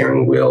on the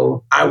steering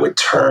wheel. I would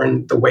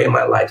turn the way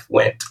my life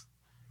went.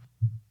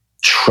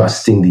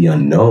 Trusting the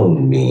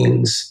unknown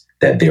means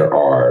that there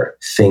are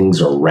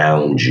things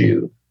around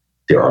you,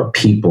 there are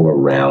people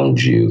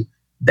around you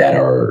that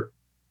are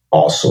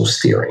also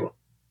steering.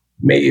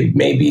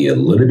 Maybe a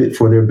little bit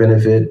for their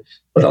benefit,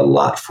 but a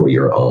lot for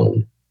your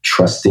own.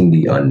 Trusting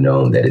the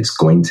unknown, that it's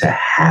going to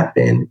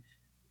happen.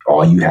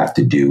 All you have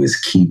to do is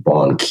keep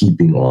on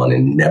keeping on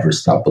and never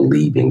stop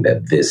believing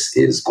that this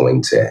is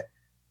going to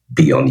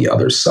be on the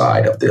other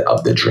side of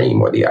the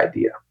dream or the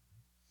idea.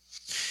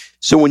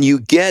 So when you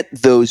get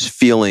those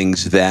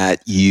feelings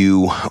that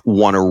you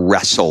want to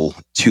wrestle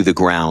to the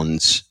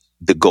ground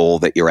the goal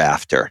that you're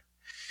after,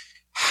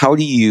 how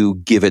do you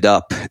give it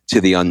up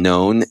to the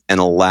unknown and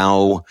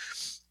allow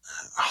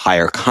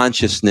higher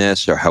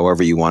consciousness, or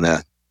however you want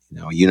to,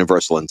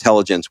 universal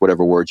intelligence,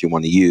 whatever words you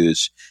want to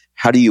use,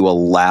 how do you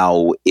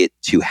allow it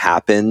to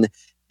happen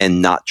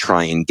and not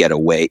try and get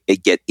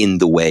in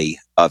the way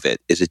of it?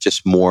 Is it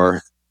just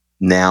more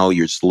now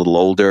you're just a little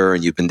older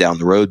and you've been down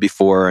the road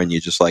before and you're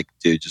just like,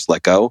 dude, just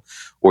let go?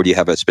 Or do you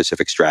have a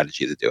specific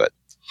strategy to do it?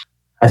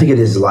 I think it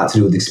has a lot to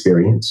do with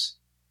experience.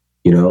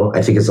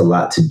 I think it's a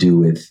lot to do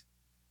with,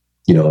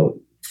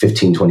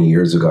 15, 20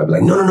 years ago, I'd be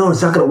like, no,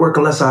 it's not going to work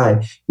unless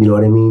you know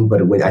what I mean?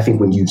 But I think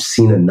when you've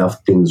seen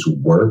enough things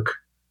work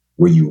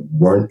where you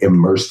weren't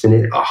immersed in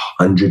it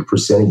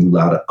 100%, and you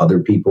allowed other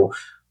people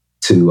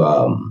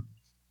to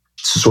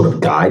sort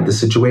of guide the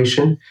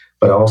situation.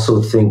 But I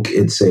also think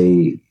it's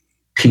a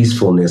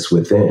peacefulness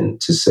within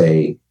to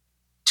say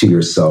to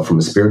yourself, from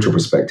a spiritual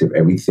perspective,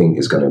 everything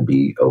is going to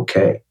be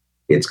okay.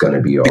 It's going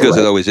to be all right. Because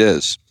it always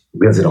is.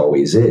 Because it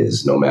always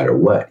is, no matter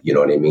what. You know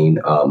what I mean?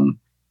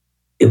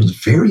 It was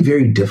very,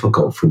 very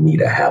difficult for me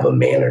to have a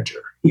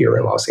manager here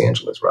in Los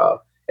Angeles,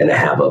 Rob, and to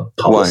have a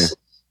publicist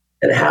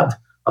and have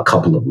a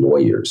couple of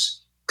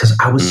lawyers, because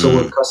I was so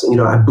accustomed.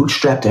 I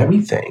bootstrapped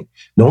everything.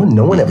 No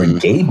one ever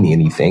gave me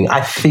anything.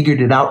 I figured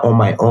it out on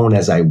my own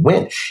as I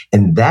went.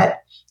 And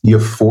that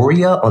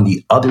euphoria on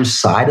the other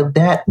side of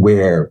that,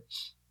 where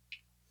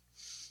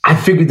I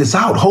figured this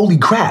out. Holy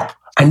crap.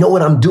 I know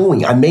what I'm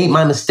doing. I made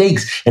my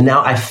mistakes, and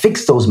now I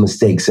fixed those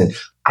mistakes, and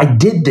I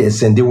did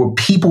this, and there were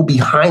people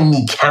behind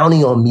me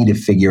counting on me to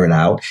figure it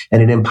out,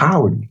 and it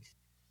empowered me.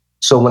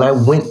 So when I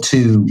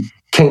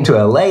came to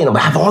LA, and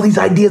I have all these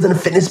ideas in the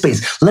fitness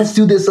space. Let's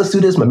do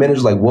this. My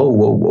manager's like,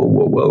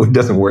 whoa. It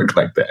doesn't work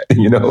like that.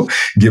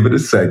 Give it a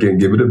second,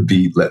 give it a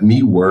beat. Let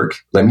me work.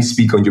 Let me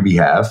speak on your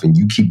behalf, and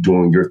you keep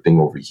doing your thing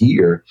over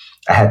here.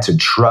 I had to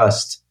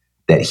trust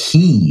that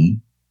he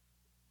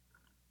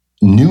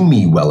knew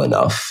me well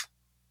enough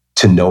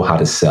to know how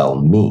to sell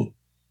me.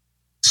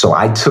 So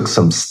I took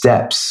some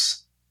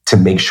steps to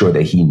make sure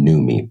that he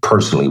knew me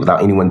personally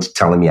without anyone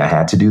telling me I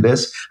had to do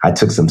this. I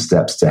took some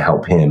steps to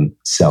help him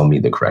sell me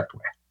the correct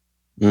way.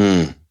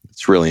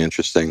 It's really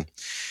interesting.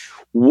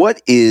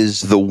 What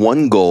is the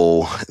one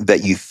goal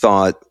that you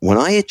thought, when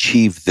I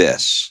achieve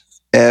this,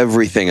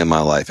 everything in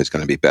my life is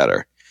going to be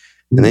better?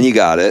 And then you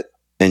got it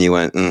and you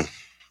went,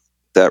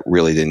 that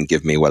really didn't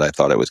give me what I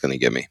thought it was going to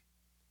give me.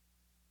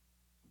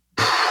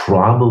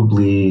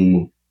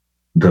 Probably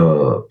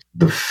the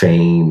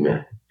fame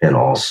and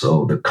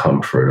also the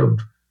comfort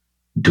of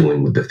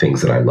doing with the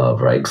things that I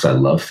love, right? Because I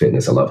love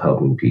fitness. I love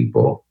helping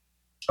people.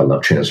 I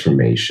love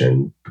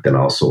transformation, but then I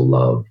also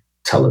love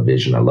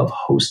television. I love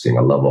hosting.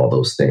 I love all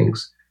those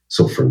things.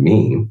 So for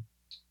me,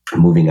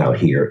 moving out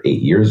here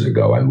 8 years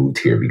ago, I moved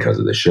here because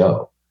of the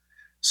show.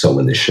 So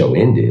when the show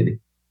ended,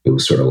 it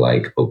was sort of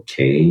like,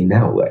 okay,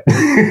 now what?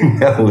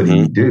 Now what do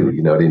you do?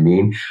 You know what I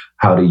mean?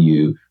 How do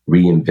you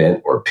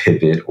reinvent or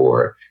pivot,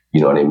 or, you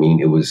know what I mean?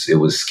 It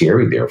was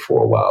scary there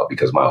for a while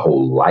because my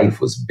whole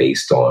life was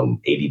based on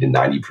 80 to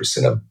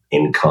 90% of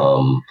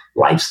income.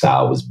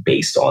 Lifestyle was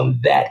based on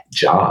that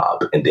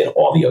job, and then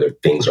all the other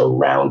things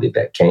around it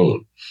that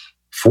came.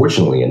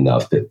 Fortunately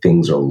enough, the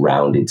things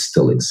around it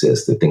still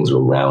exist. The things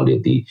around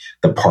it, the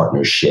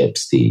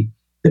partnerships, the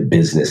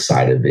business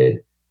side of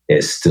it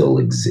is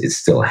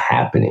still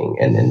happening,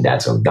 and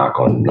that's a knock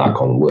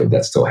on wood.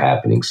 That's still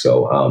happening.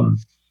 So,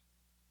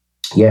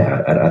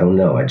 I don't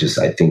know. I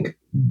think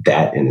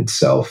that in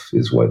itself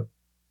is what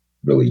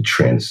really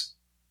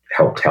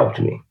helped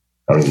me.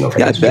 I don't even know if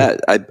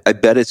I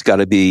bet it's got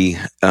to be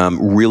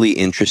really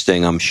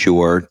interesting, I'm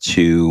sure,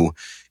 to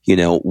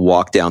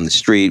walk down the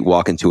street,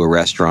 walk into a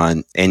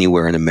restaurant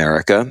anywhere in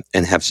America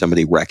and have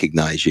somebody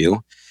recognize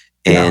you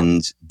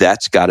And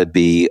that's got to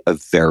be a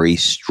very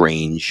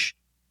strange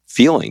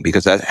feeling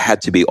because that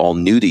had to be all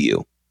new to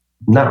you.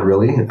 Not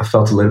really. I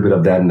felt a little bit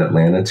of that in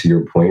Atlanta, to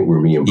your point, where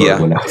me and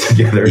Bird went out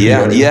together.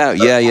 Yeah.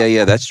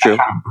 That's true. That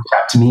kind of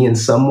trapped me in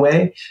some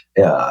way.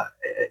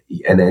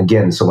 And then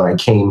again, so when I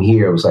came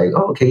here, I was like,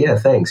 oh, okay, yeah,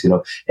 thanks.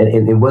 And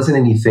it wasn't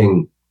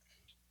anything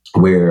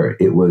where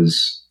it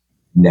was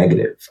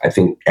negative. I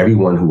think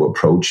everyone who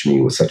approached me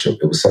was such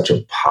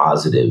a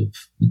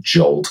positive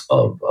jolt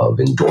of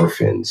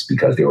endorphins,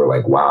 because they were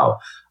like, wow,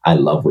 I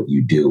love what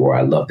you do, or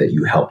I love that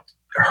you helped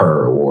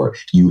her, or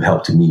you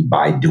helped me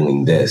by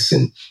doing this.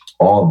 And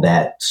all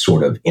that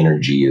sort of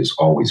energy is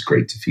always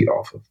great to feed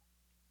off of.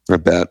 I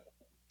bet.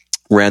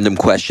 Random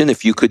question.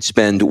 If you could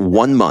spend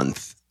 1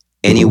 month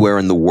anywhere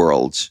in the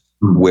world,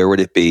 where would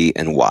it be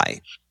and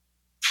why?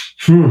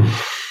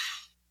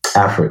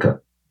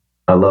 Africa.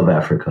 I love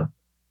Africa.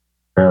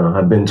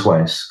 I've been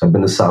twice. I've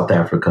been to South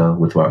Africa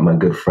with my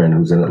good friend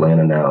who's in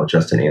Atlanta now,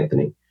 Justin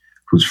Anthony,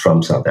 who's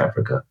from South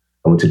Africa.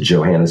 I went to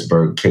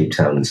Johannesburg, Cape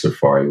Town, and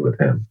safari with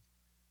him.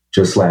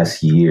 Just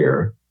last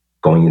year,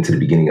 going into the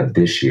beginning of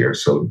this year,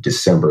 so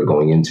December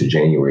going into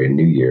January and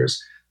New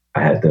Year's,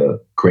 I had the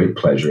great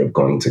pleasure of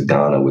going to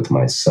Ghana with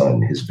my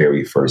son, his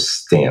very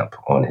first stamp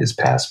on his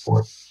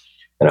passport.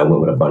 And I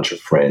went with a bunch of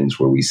friends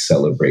where we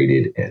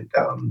celebrated and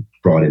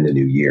brought in the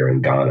new year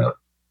in Ghana.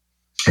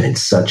 And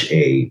it's such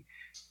a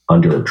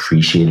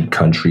underappreciated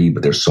country,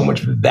 but there's so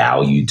much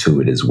value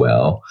to it as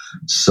well.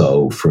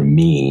 So for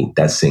me,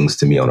 that sings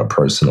to me on a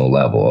personal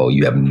level. Oh,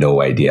 you have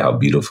no idea how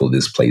beautiful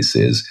this place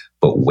is,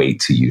 but wait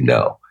till you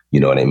know. You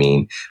know what I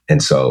mean?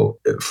 And so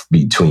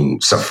between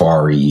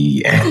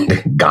safari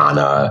and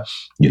Ghana,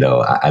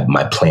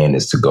 my plan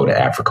is to go to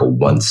Africa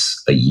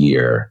once a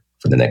year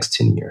for the next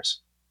 10 years.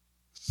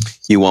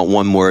 You want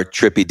one more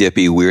trippy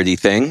dippy weirdy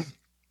thing?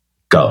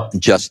 Go.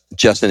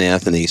 Justin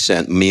Anthony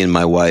sent me and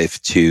my wife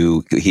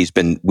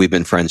we've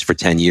been friends for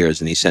 10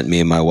 years, and he sent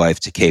me and my wife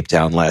to Cape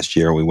Town last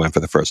year, and we went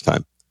for the first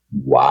time.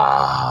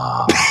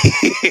 Wow.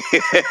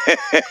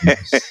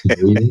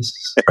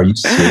 Are you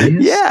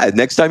serious? Yeah.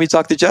 Next time you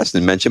talk to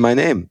Justin, mention my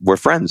name. We're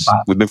friends.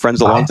 We've been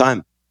friends a long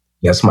time.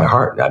 Yes, my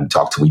heart.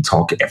 We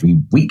talk every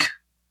week.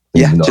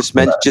 Yeah. Just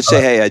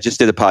say, hey, I just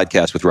did a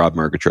podcast with Rob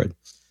Murgatroyd.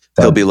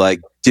 He'll be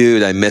like,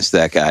 dude, I miss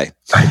that guy.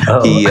 I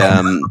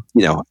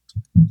know.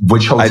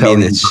 Which hotel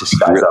did you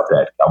guys up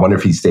at? I wonder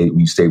if you stayed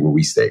where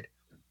we stayed.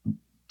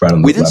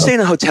 We didn't stay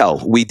in a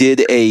hotel. We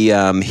did he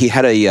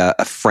had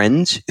a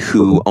friend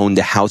who owned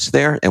a house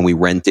there, and we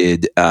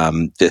rented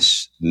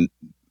this.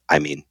 I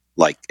mean,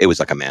 it was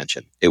like a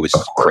mansion. It was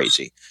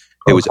crazy.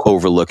 It was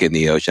overlooking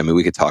the ocean. I mean,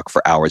 we could talk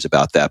for hours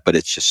about that, but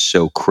it's just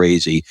so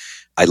crazy.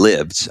 I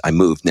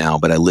moved now,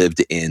 but I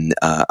lived in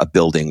a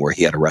building where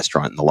he had a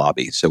restaurant in the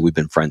lobby. So we've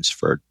been friends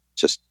for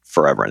just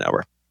forever and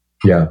ever.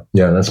 Yeah,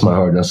 that's my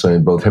heart. That's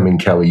both him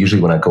and Kelly.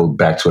 Usually when I go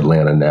back to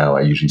Atlanta now,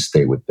 I usually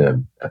stay with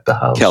them at the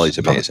house. Kelly's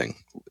amazing.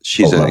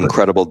 She's an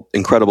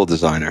incredible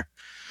designer.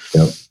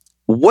 Yep.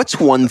 What's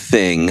one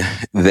thing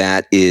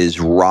that is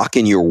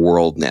rocking your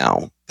world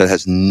now that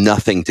has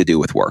nothing to do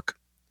with work?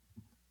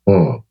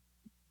 I'm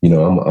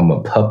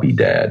a puppy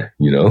dad,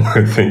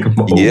 I think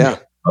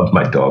of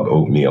my dog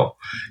Oatmeal.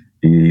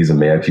 He's a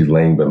man. He's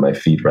laying by my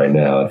feet right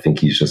now. I think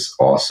he's just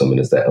awesome. And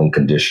it's that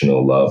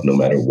unconditional love no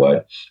matter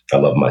what. I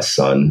love my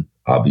son,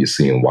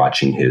 obviously, and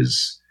watching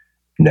his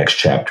next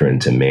chapter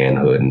into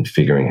manhood and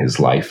figuring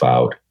his life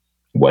out,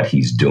 what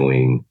he's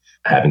doing,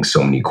 having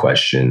so many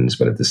questions,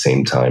 but at the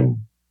same time,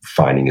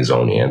 finding his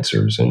own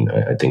answers. And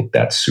I think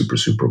that's super,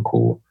 super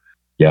cool.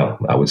 Yeah,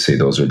 I would say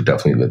those are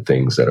definitely the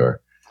things that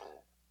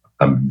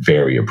I'm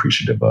very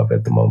appreciative of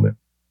at the moment.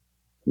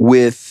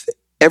 With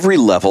every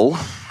level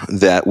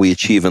that we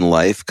achieve in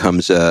life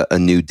comes a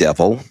new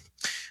devil.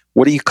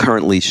 What are you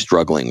currently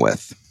struggling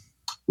with?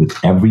 With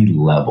every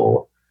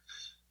level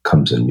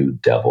comes a new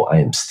devil. I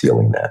am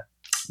stealing that.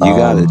 You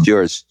got it. It's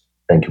yours.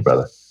 Thank you,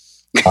 brother.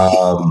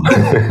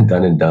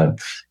 Done and done.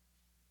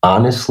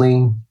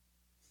 Honestly,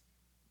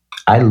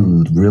 I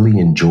really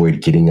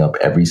enjoyed getting up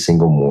every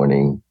single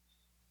morning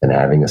and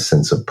having a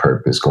sense of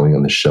purpose, going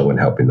on the show and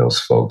helping those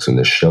folks. And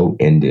the show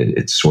ended,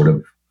 it's sort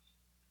of,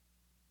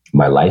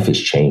 my life has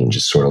changed.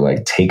 It's sort of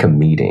like, take a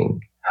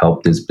meeting,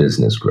 help this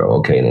business grow.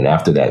 Okay. And then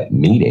after that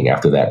meeting,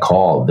 after that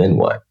call, then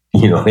what?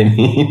 You know what I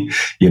mean?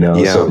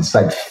 So it's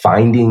like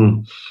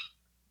finding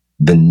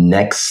the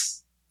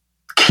next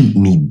keep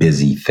me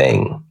busy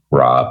thing,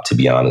 Rob, to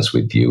be honest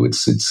with you.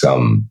 It's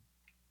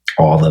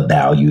all the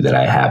value that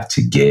I have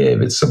to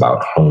give. It's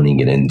about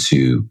honing it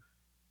into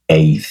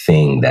a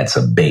thing that's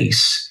a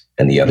base,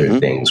 and the other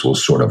things will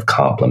sort of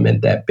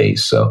complement that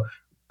base. So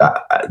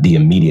the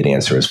immediate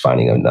answer is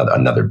finding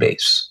another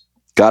base.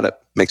 Got it.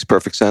 Makes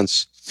perfect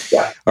sense.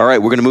 Yeah. All right.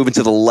 We're going to move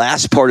into the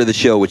last part of the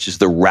show, which is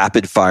the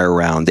rapid fire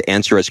round.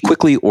 Answer as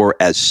quickly or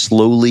as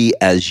slowly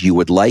as you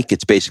would like.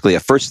 It's basically a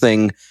first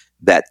thing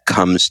that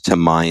comes to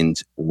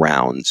mind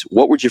round.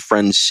 What would your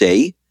friends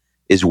say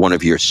is one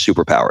of your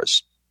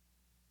superpowers?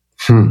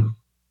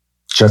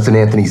 Justin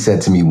Anthony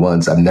said to me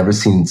once, I've never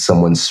seen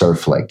someone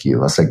surf like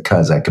you. I said,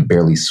 cuz I could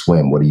barely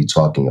swim. What are you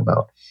talking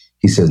about?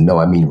 He says, no,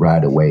 I mean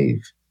ride a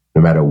wave.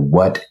 No matter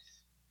what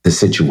the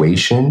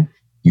situation,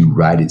 you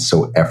ride it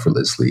so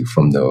effortlessly,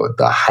 from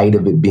the height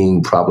of it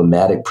being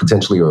problematic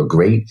potentially or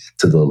great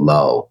to the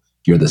low.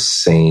 You're the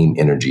same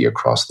energy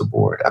across the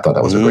board. I thought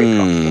that was a great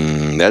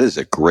compliment. That is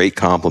a great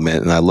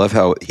compliment. And I love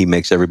how he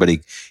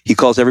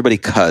calls everybody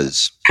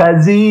cuz.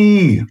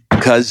 Cuzzy.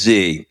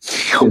 Cuzzy.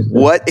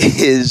 What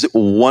is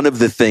one of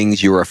the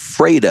things you're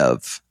afraid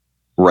of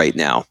right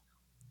now?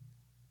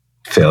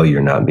 Failure,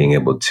 not being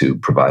able to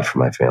provide for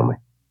my family.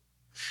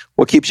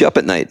 What keeps you up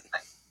at night?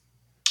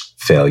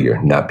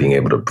 Failure, not being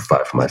able to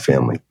provide for my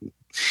family.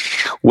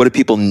 What do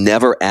people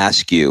never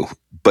ask you,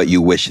 but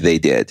you wish they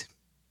did?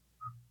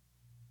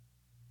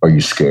 Are you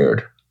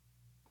scared?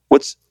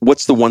 What's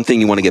the one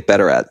thing you want to get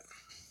better at?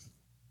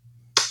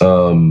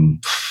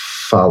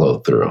 Follow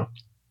through.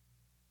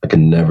 I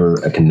can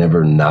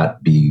never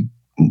not be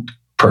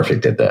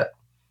perfect at that.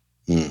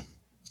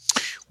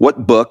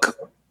 What book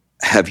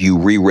have you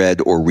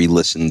reread or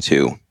re-listened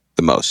to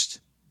the most?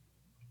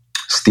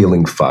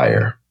 Stealing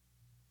Fire.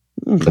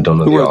 I don't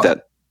know who wrote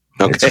that.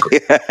 Okay.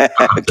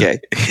 Okay.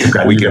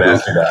 We can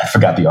ask you that. I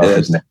forgot the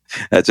author's name.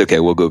 That's okay.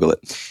 We'll Google it.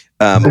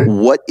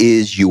 What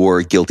is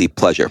your guilty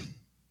pleasure?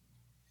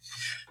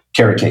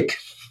 Carrot cake.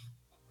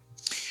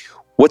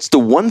 What's the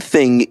one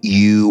thing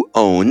you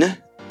own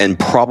and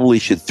probably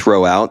should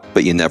throw out,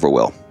 but you never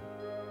will?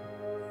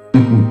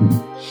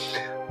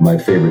 My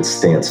favorite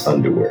Stance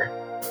underwear.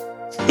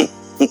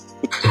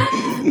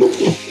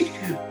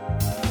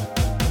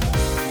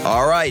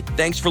 All right.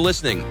 Thanks for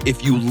listening.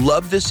 If you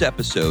love this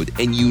episode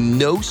and you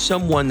know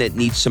someone that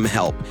needs some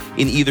help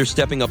in either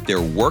stepping up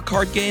their work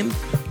hard game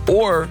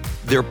or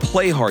their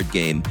play hard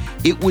game,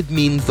 it would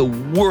mean the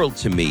world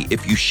to me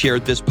if you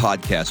shared this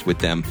podcast with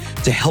them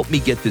to help me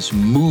get this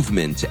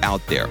movement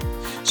out there.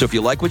 So if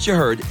you like what you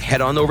heard,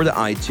 head on over to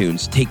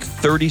iTunes, take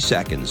 30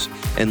 seconds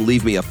and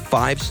leave me a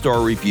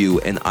 5-star review,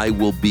 and I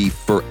will be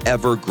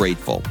forever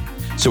grateful.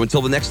 So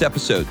until the next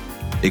episode,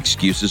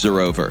 excuses are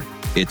over.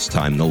 It's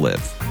time to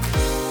live.